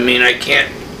does. And I mean, I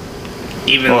can't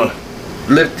even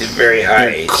lift it very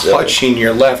high. You're clutching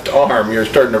your left arm. You're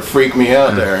starting to freak me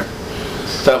out there.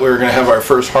 Thought we were going to have our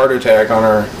first heart attack on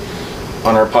our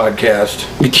podcast.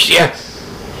 Yeah.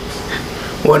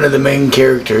 One of the main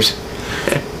characters.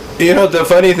 You know, the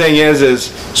funny thing is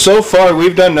so far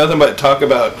we've done nothing but talk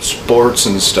about sports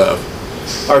and stuff.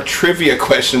 Our trivia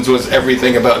questions was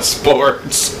everything about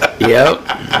sports. Yep.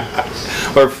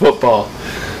 Or football.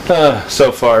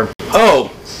 So far.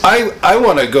 Oh, I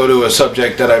want to go to a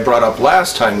subject that I brought up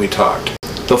last time we talked.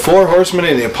 The 4 Horsemen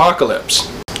of the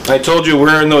Apocalypse. I told you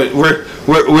we're in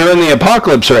the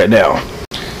apocalypse right now.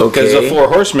 Okay. Because the 4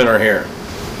 Horsemen are here.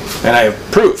 And I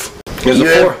have proof. You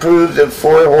have proved the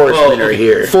 4 Horsemen are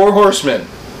here. 4 Horsemen.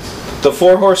 The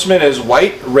 4 Horsemen is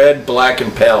white, red, black,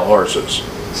 and pale horses.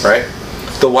 Right?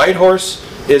 The white horse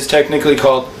is technically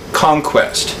called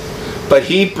Conquest. But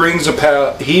he brings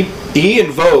he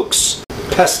invokes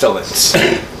pestilence.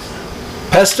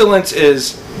 Pestilence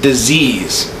is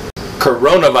disease.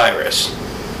 Coronavirus.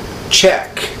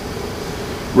 Check.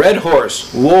 Red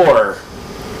horse, war.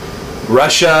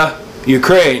 Russia,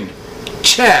 Ukraine.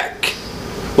 Check.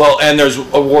 Well, and there's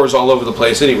wars all over the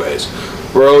place anyways.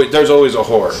 There's always a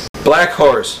whore. Black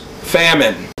horse,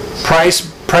 famine.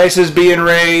 Prices being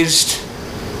raised.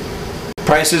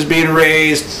 Prices being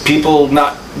raised. People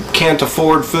can't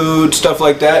afford food, stuff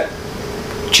like that.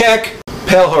 Check.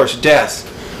 Pale horse, death.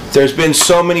 There's been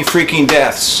so many freaking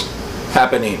deaths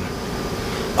happening.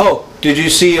 Oh, did you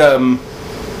see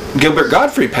Gilbert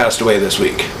Gottfried passed away this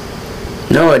week?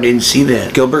 No, I didn't see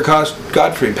that. Gilbert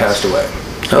Gottfried passed away.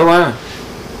 Oh, wow.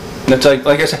 That's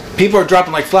like I said, people are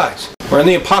dropping like flies. We're in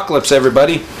the apocalypse,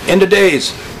 everybody. End of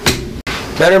days.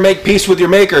 Better make peace with your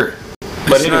maker.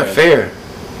 But it's not fair.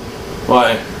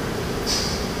 Why?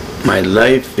 My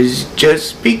life is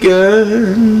just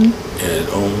begun. It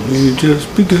only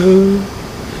just begun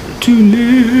to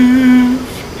live.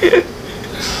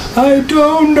 I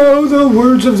don't know the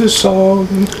words of this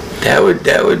song. That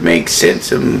would make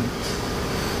sense of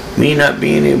me not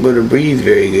being able to breathe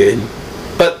very good.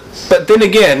 But then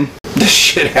again, this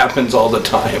shit happens all the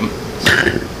time.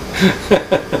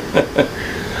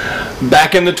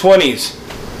 Back in the 20s.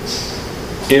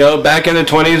 You know, back in the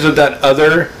 20s with the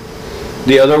other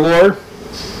war,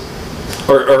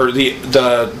 or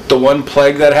the one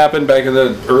plague that happened back in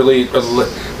the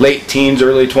late teens,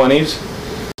 early 20s.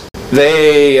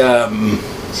 They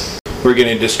were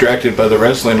getting distracted by the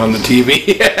wrestling on the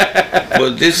TV.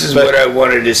 Well, this is what I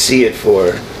wanted to see it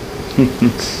for.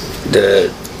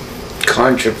 The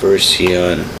controversy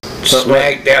on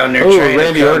SmackDown. They're trying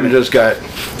Randy Orton just got.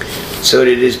 So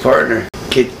did his partner.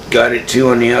 Kid got it too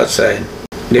on the outside.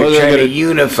 They're trying to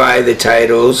unify the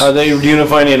titles. Are they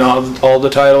unifying all the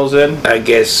titles in? I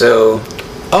guess so.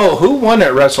 Oh, who won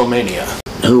at WrestleMania?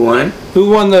 Who won? Who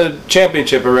won the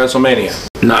championship at WrestleMania?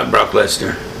 Not Brock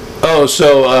Lesnar. Oh,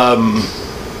 so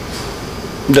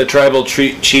the tribal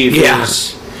chief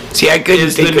is. See, I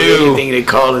couldn't think of anything to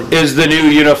call it. Is the new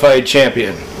unified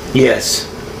champion. Yes.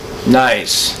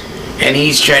 Nice. And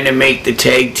he's trying to make the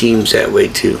tag teams that way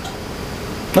too.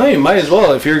 No, you might as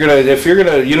well. If you're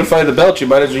gonna unify the belt, you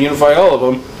might as well unify all of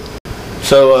them.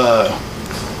 So,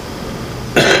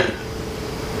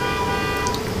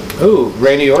 ooh,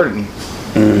 Randy Orton.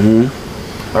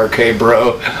 Mm-hmm. RK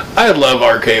Bro. I love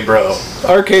RK Bro.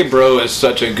 RK Bro is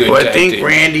such a good tag I think team.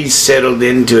 Randy's settled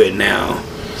into it now.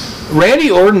 Randy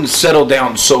Orton settled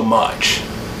down so much.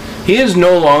 He is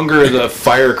no longer the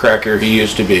firecracker he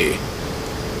used to be.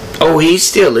 Oh, he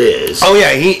still is. Oh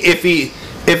yeah, if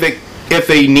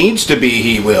he needs to be,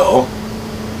 he will.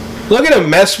 Look at him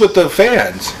mess with the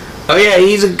fans. Oh yeah,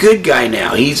 he's a good guy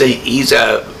now. He's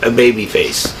a baby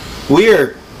face. We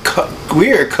are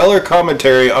color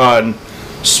commentary on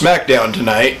SmackDown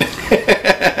tonight.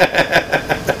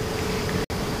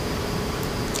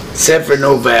 Except for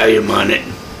no volume on it.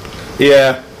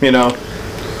 Yeah, you know.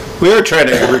 We are trying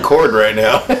to record right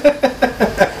now.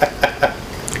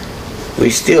 We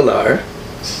still are.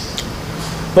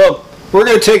 Well, we're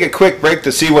going to take a quick break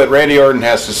to see what Randy Orton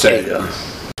has to say. There you go.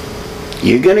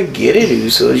 You're going to get it,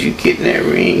 Uso, as you get in that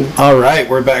ring. All right,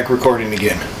 we're back recording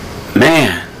again.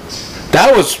 Man.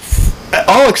 That was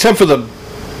all except for the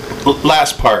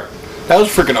last part. That was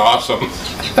freaking awesome.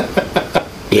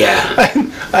 Yeah.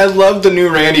 I love the new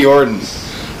Randy Orton.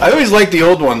 I always liked the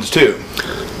old ones too.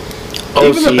 Oh,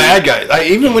 even the bad guy.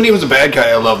 Even when he was a bad guy,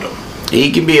 I loved him.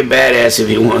 He can be a badass if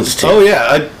he wants to. Oh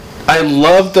yeah, I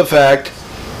love the fact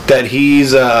that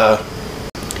he's.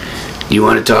 You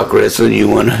want to talk wrestling? You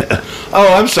want to?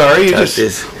 Oh, I'm sorry. You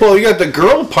just. Well, you got the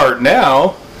girl part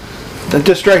now. The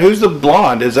distract. Who's the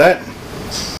blonde? Is that?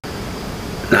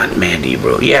 Not Mandy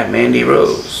Rose. Yeah, Mandy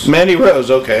Rose. Mandy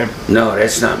Rose. Okay. No,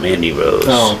 that's not Mandy Rose.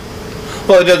 Oh.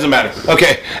 Well, it doesn't matter.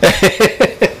 Okay.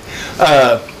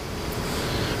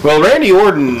 Well, Randy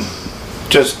Orton,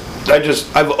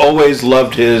 I've always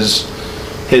loved his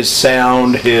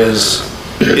sound, his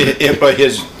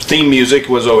theme music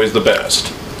was always the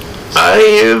best. I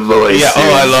hear voices. Yeah.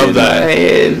 Oh, I love that.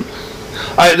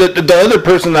 The other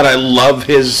person that I love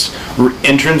his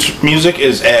entrance music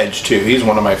is Edge too. He's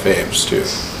one of my faves too.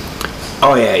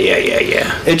 Oh yeah.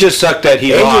 It just sucked that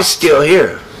he Edge lost. is still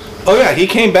here. Oh yeah, he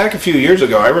came back a few years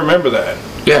ago. I remember that.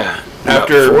 Yeah.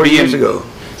 After 4 years ago.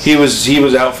 He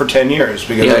was out for 10 years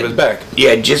because of his back.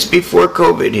 Yeah, just before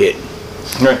COVID hit.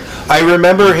 Right. I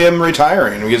remember him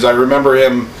retiring because I remember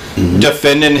him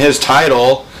defending his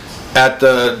title at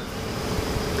the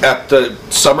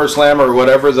SummerSlam or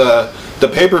whatever the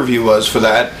pay-per-view was for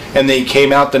that, and then he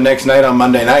came out the next night on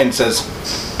Monday night and says,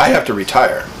 "I have to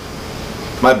retire.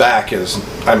 My back is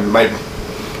my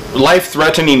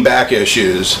life-threatening back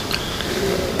issues."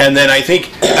 And then I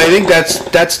think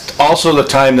that's also the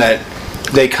time that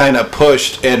they kind of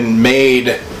pushed and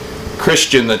made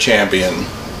Christian the champion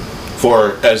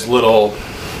for as little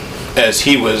as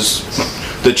he was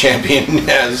the champion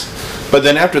as. But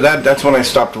then after that, that's when I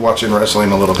stopped watching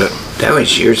wrestling a little bit. That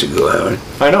was years ago, Howard.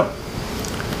 I know.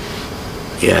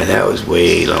 Yeah, that was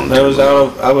way long time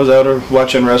ago. I was out of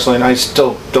watching wrestling. I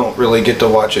still don't really get to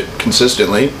watch it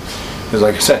consistently. Because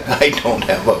like I said, I don't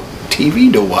have a TV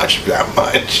to watch that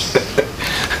much.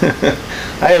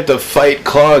 I have to fight,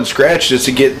 claw, and scratch just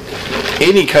to get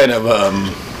any kind of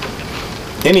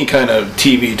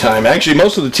TV time. Actually,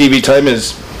 most of the TV time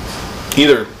is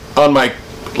either on my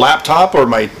laptop or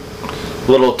my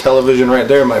little television right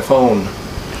there, my phone.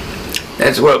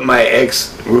 That's what my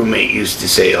ex-roommate used to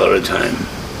say all the time.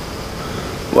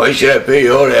 Why should I pay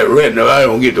you all that rent if I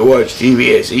don't get to watch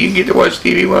TV? I said, you get to watch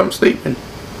TV while I'm sleeping.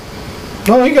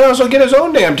 Well, he can also get his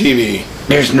own damn TV.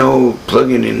 There's no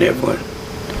plug-in in that one.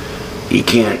 You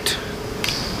can't.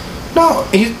 No,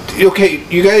 okay,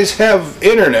 you guys have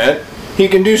internet. He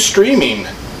can do streaming.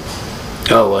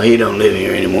 Oh, well, he don't live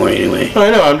here anymore anyway. I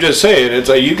know, I'm just saying. It's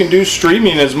like you can do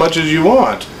streaming as much as you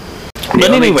want.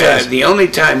 The only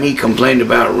time he complained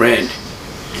about rent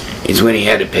is when he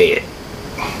had to pay it.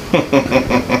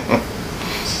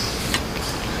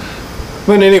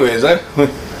 But anyways,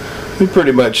 we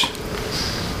pretty much...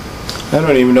 I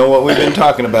don't even know what we've been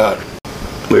talking about.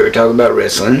 We were talking about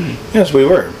wrestling. Yes, we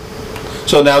were.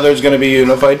 So now there's going to be a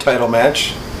unified title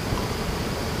match.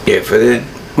 Yeah, for the...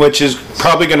 Which is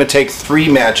probably going to take 3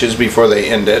 matches before they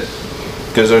end it.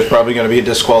 Because there's probably going to be a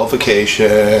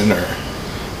disqualification or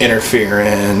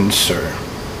interference or...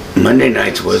 Monday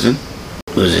nights wasn't.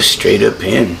 It was a straight up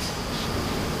pin.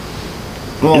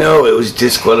 Well, no, it was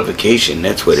disqualification.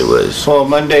 That's what it was. Well,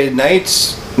 Monday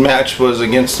night's match was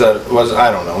against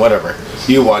I don't know, whatever.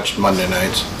 You watched Monday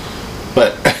nights.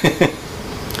 But...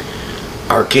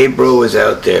 Arcade Bro was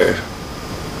out there.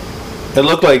 It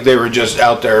looked like they were just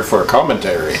out there for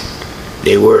commentary.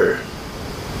 They were.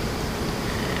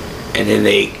 And then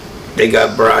they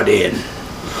got brought in.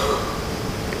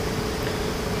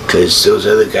 Because those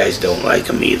other guys don't like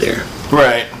them either.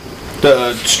 Right.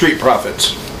 The Street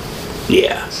Profits.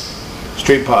 Yeah.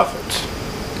 Street Profits.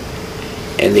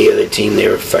 And the other team they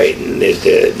were fighting, the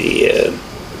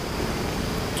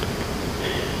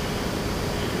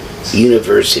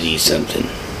University something.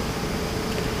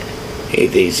 He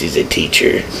thinks he's a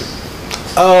teacher.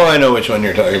 Oh, I know which one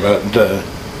you're talking about. The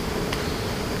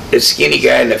skinny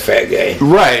guy and the fat guy.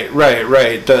 Right.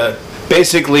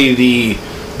 Basically the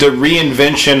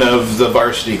reinvention of the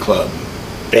varsity club.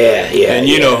 Yeah. And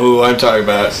you know who I'm talking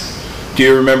about. Do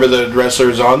you remember the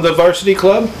wrestlers on the varsity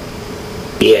club?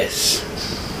 Yes.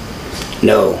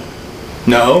 No.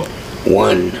 No?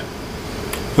 One.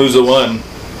 Who's the one?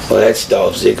 Well, that's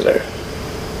Dolph Ziggler.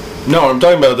 No, I'm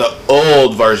talking about the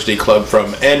old Varsity Club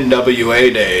from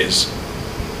NWA days.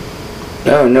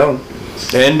 No.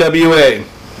 NWA.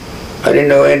 I didn't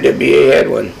know NWA had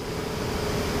one.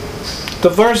 The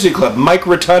Varsity Club. Mike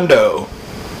Rotundo.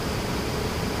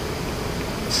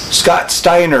 Scott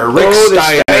Steiner. Rick the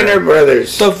Steiner. Steiner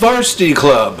brothers. The Varsity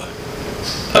Club.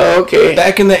 Oh, okay.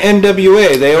 Back in the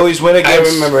NWA, they always went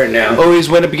against... I remember it now. Always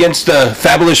went up against the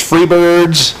Fabulous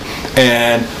Freebirds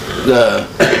and the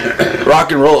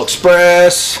Rock and Roll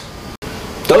Express.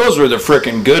 Those were the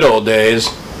frickin' good old days.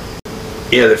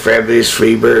 Yeah, the Fabulous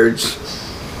Freebirds.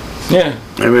 Yeah.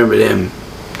 I remember them.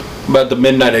 About the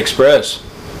Midnight Express.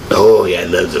 Oh, yeah, I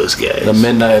love those guys. The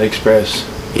Midnight Express.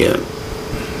 Yeah.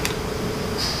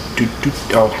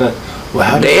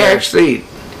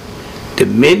 The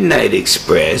Midnight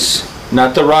Express.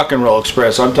 Not the Rock and Roll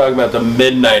Express. I'm talking about the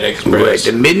Midnight Express. Right,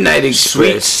 the Midnight Express.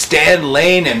 Sweet Stan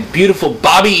Lane and beautiful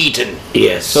Bobby Eaton.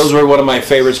 Yes. Those were one of my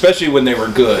favorites, especially when they were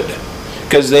good.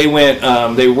 Because they went,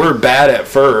 they were bad at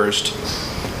first,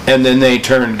 and then they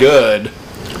turned good,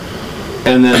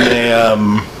 and then they,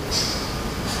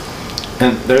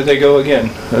 and there they go again.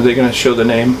 Are they going to show the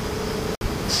name?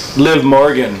 Liv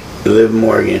Morgan. Liv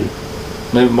Morgan.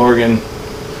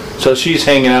 So she's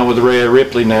hanging out with Rhea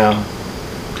Ripley now.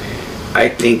 I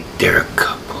think they're a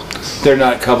couple. They're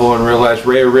not a couple in real life.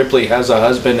 Rhea Ripley has a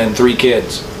husband and 3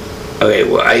 kids. Okay,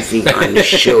 well, I think on the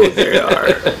show there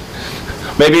are.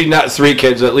 Maybe not 3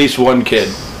 kids, at least 1 kid.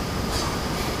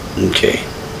 Okay.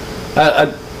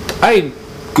 I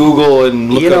Google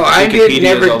and look up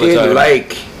Wikipedias all the time.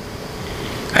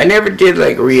 I never did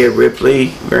like Rhea Ripley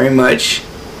very much.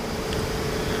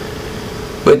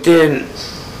 But then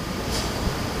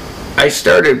I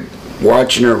started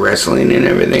watching her wrestling and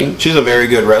everything. She's a very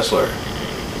good wrestler.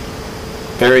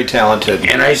 Very talented.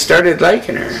 And I started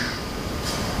liking her.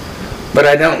 But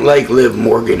I don't like Liv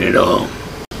Morgan at all.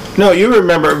 No, you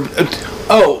remember...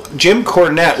 Oh, Jim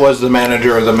Cornette was the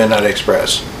manager of the Midnight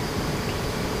Express.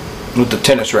 With the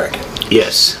tennis racket.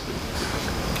 Yes.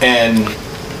 And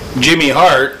Jimmy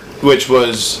Hart, which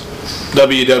was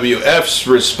WWF's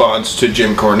response to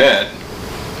Jim Cornette,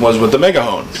 was with the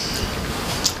Megahone.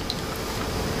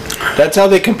 That's how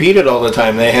they competed all the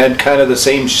time. They had kind of the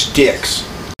same shticks.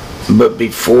 But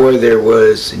before there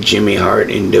was Jimmy Hart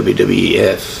in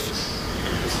WWF...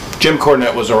 Jim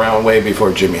Cornette was around way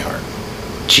before Jimmy Hart.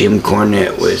 Jim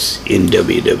Cornette was in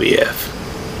WWF.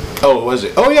 Oh, was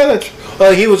it? Oh, yeah, that's...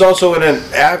 Well, he was also in an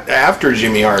after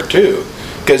Jimmy Hart, too.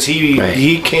 Because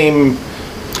he came...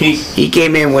 He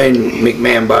came in when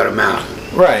McMahon bought him out.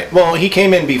 Right. Well, he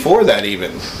came in before that,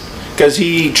 even. Because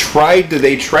they tried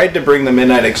to bring the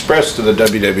Midnight Express to the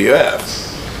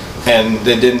WWF. And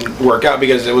it didn't work out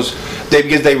because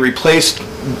they replaced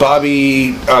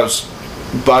Bobby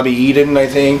Eaton, I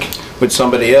think, with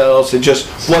somebody else. It just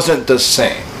wasn't the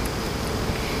same.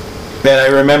 And I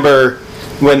remember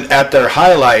when at their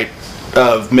highlight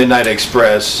of Midnight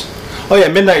Express,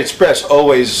 Midnight Express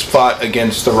always fought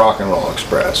against the Rock and Roll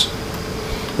Express.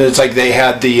 It's like they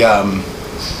had the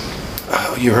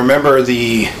you remember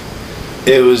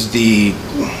it was the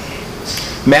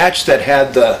match that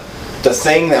had the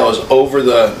thing that was over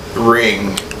the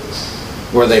ring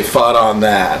where they fought on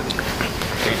that.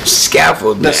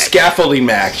 The scaffolding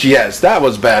match, yes, that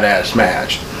was a badass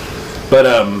match. But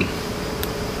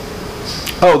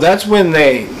that's when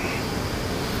they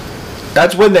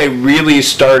really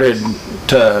started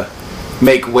to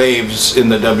make waves in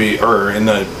the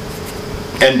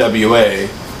NWA,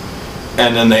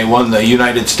 and then they won the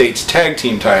United States Tag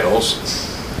Team titles,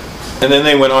 and then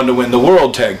they went on to win the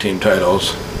World Tag Team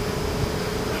titles,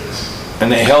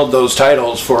 and they held those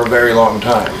titles for a very long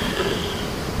time.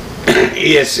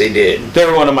 Yes, they did. They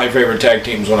were one of my favorite tag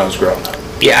teams when I was growing up.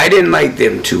 Yeah, I didn't like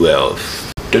them too well.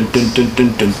 See,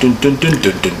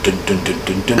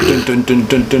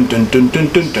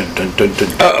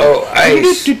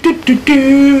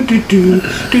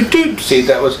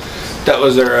 that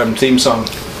was their theme song.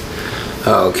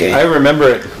 Oh, okay. I remember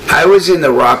it. I was in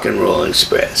the Rock and Roll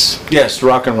Express. Yes,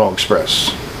 Rock and Roll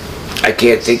Express. I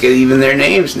can't think of even their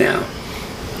names now.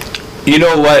 You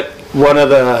know what? One of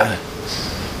the...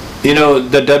 You know,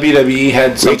 the WWE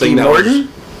had something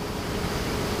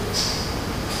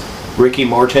Ricky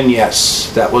Morton, yes.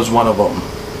 That was one of them.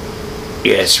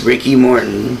 Yes, Ricky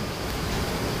Morton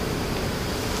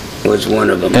was one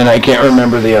of them. And I can't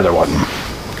remember the other one.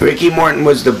 Ricky Morton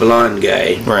was the blonde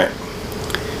guy. Right.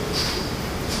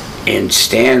 And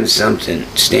Stan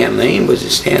Lane? Was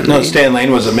it Stan Lane? No, Stan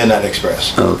Lane was the Midnight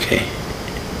Express. Okay.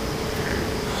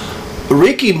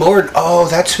 Ricky Morton,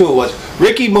 that's who it was.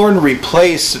 Ricky Morton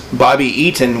replaced Bobby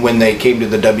Eaton when they came to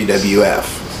the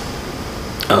WWF.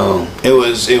 Oh. It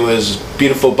was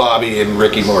Beautiful Bobby and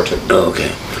Ricky Morton. Oh,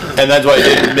 okay. And that's why it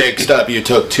didn't mixed up. You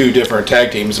took two different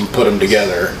tag teams and put them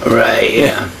together. Right,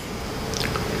 yeah.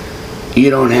 You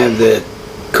don't have the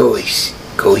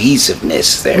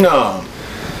cohesiveness there. No.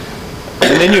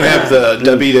 And then you have the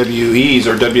WWEs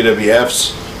or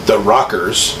WWFs, the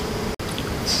Rockers.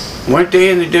 Weren't they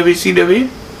in the WCW?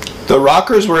 The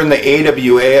Rockers were in the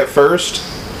AWA at first.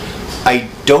 I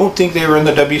don't think they were in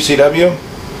the WCW,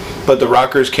 but the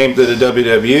Rockers came to the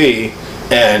WWE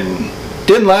and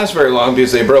didn't last very long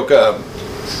because they broke up.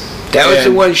 That was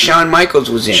the one Shawn Michaels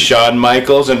was in. Shawn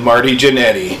Michaels and Marty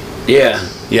Jannetty. Yeah.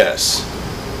 Yes.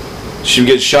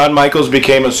 Shawn Michaels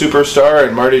became a superstar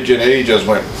and Marty Jannetty just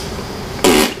went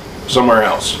somewhere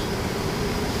else.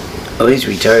 Oh, he's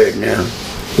retired now.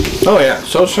 Oh yeah,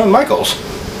 so is Shawn Michaels.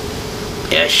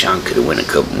 Yeah, Shawn could have went a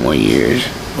couple more years.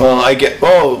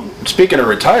 Well, speaking of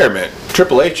retirement,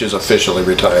 Triple H is officially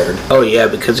retired. Oh yeah,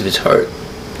 because of his heart.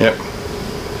 Yep.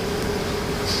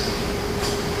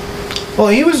 Well,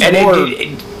 he was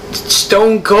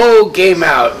Stone Cold came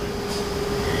out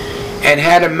and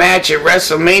had a match at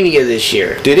WrestleMania this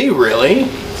year. Did he really?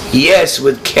 Yes,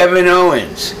 with Kevin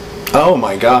Owens. Oh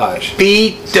my gosh.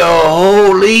 Beat the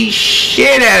holy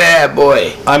shit out of that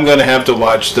boy. I'm gonna have to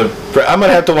watch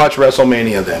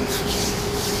WrestleMania then.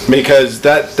 Because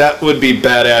that would be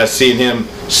badass seeing him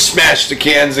smash the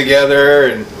cans together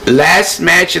and last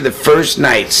match of the first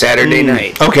night, Saturday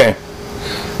night. Okay.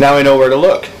 Now I know where to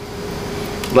look.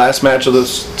 Last match of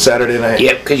this Saturday night.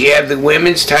 Yep, because you have the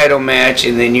women's title match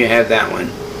and then you have that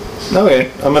one. Okay,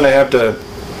 I'm gonna have to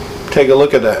take a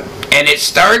look at that. And it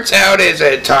starts out as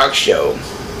a talk show.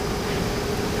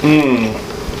 And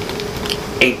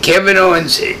Kevin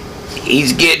Owens,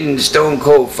 he's getting Stone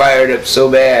Cold fired up so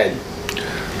bad.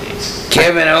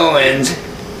 Kevin Owens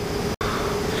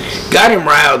got him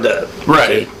riled up.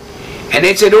 Right. Okay? And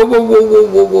they said, oh,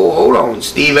 whoa, hold on,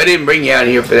 Steve. I didn't bring you out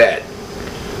here for that.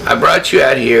 I brought you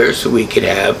out here so we could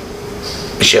have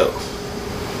a show.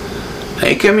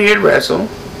 I come here to wrestle.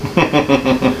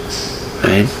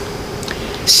 Right?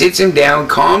 Sits him down,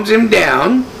 calms him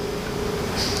down.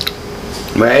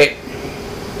 Right?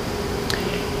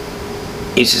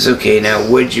 He says, okay, now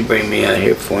what'd you bring me out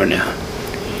here for now?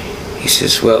 He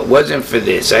says, well, it wasn't for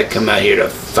this. I come out here to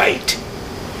fight.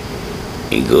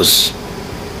 He goes,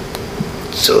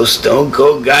 so Stone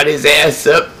Cold got his ass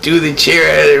up, threw the chair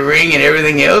out of the ring and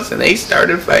everything else, and they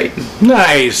started fighting.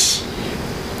 Nice.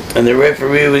 And the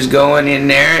referee was going in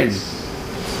there,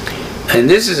 and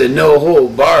this is a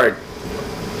no-hold-barred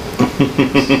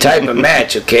type of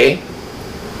match, okay?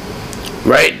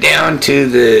 Right down to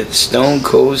the Stone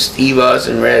Cold Steve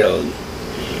Austin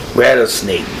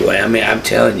rattlesnake boy. I mean, I'm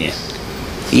telling you,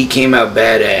 he came out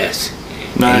badass.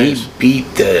 Nice. And he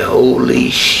beat the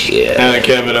holy shit. And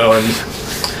Kevin Owens.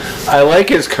 I like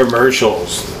his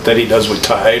commercials that he does with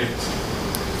Tide.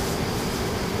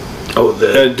 Oh,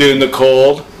 doing the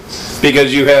cold,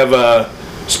 because you have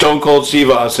Stone Cold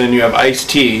Steve Austin, you have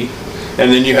Ice-T,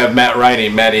 and then you have Matt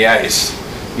Ryan, Matty Ice.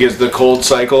 Because the cold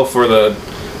cycle for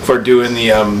doing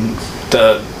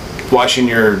the washing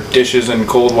your dishes in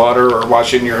cold water or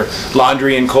washing your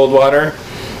laundry in cold water.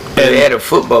 And they had a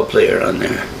football player on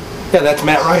there. Yeah, that's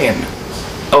Matt Ryan.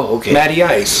 Oh, okay. Matty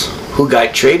Ice. Who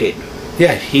got traded.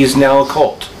 Yeah, he's now a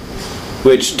Colt,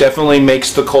 which definitely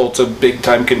makes the Colts a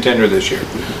big-time contender this year.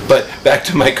 But back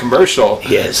to my commercial.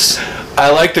 Yes. I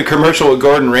like the commercial with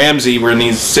Gordon Ramsay when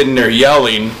he's sitting there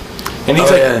yelling, and he's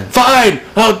fine,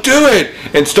 I'll do it.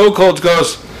 And Stone Cold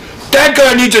goes, that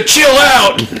guy needs to chill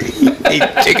out.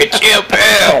 Take a chill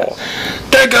pill.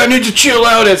 That guy needs to chill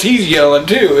out as he's yelling,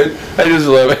 too. And I just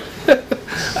love it.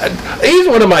 He's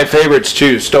one of my favorites,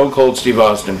 too, Stone Cold Steve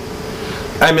Austin.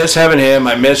 I miss having him.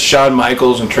 I miss Shawn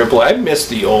Michaels and Triple H. I miss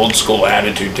the old school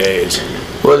Attitude days.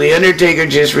 Well, The Undertaker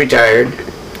just retired.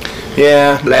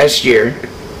 Yeah. Last year.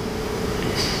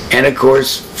 And, of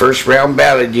course, first round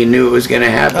ballot, you knew it was going to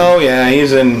happen. Oh, yeah,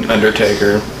 he's an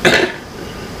Undertaker.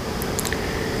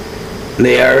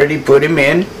 They already put him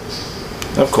in.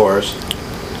 Of course.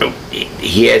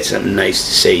 He had something nice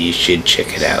to say. You should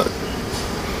check it out.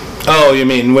 Oh, you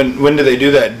mean, when did they do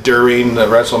that? During the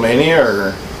WrestleMania,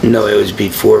 or...? No, it was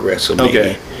before WrestleMania.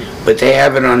 Okay. But they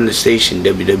have it on the station,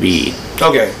 WWE.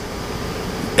 Okay.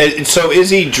 So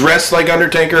is he dressed like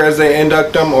Undertaker as they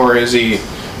induct him, or is he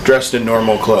dressed in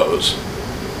normal clothes?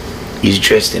 He's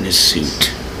dressed in a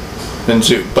suit. In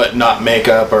suit, but not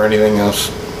makeup or anything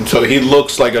else. So he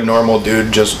looks like a normal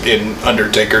dude, just in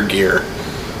Undertaker gear.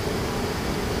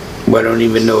 Well, I don't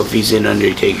even know if he's in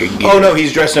Undertaker gear. Oh, no,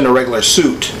 he's dressed in a regular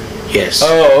suit. Yes.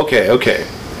 Oh, okay.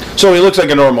 So he looks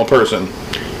like a normal person.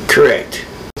 Correct.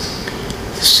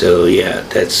 So yeah,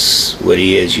 that's what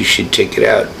he is. You should check it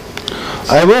out.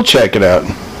 I will check it out.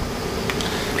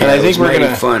 And I think we're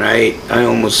gonna fun. I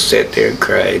almost sat there and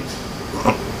cried.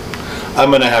 I'm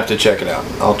gonna have to check it out.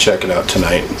 I'll check it out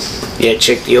tonight. Yeah,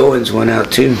 check the Owens one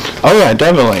out too. Oh yeah,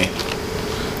 definitely.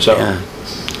 So, Yeah.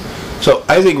 so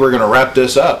I think we're gonna wrap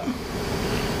this up.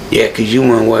 Yeah, 'cause you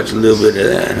want to watch a little bit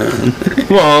of that, huh?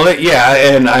 Well, yeah,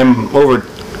 and I'm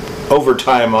over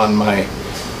time on my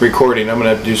recording. I'm gonna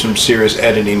have to do some serious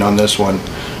editing on this one.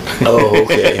 Oh,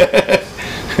 okay.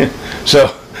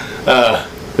 So,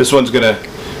 this one's gonna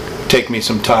take me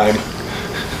some time.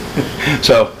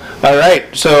 So, all right.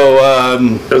 So,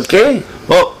 Okay.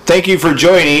 well, thank you for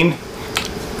joining.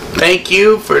 Thank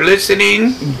you for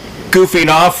listening. Goofing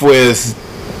off with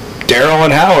Daryl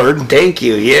and Howard, Thank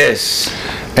you. Yes.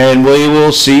 and we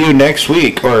will see you next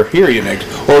week, or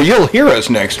you'll hear us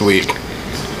next week.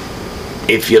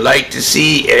 If you like to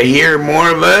see hear more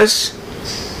of us,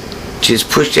 just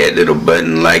push that little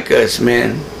button, like us,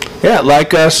 man. Yeah,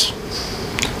 like us.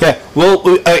 Yeah,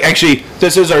 actually,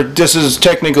 this is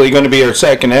technically going to be our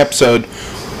second episode,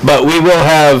 but we will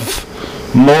have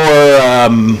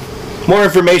more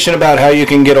information about how you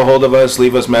can get a hold of us,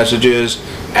 leave us messages,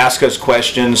 ask us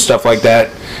questions, stuff like that.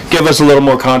 Give us a little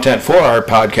more content for our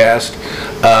podcast.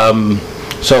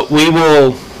 So we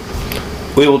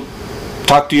will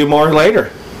talk to you more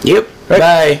later. Yep. Right.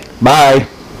 Bye.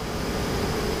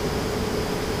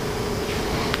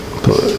 Bye.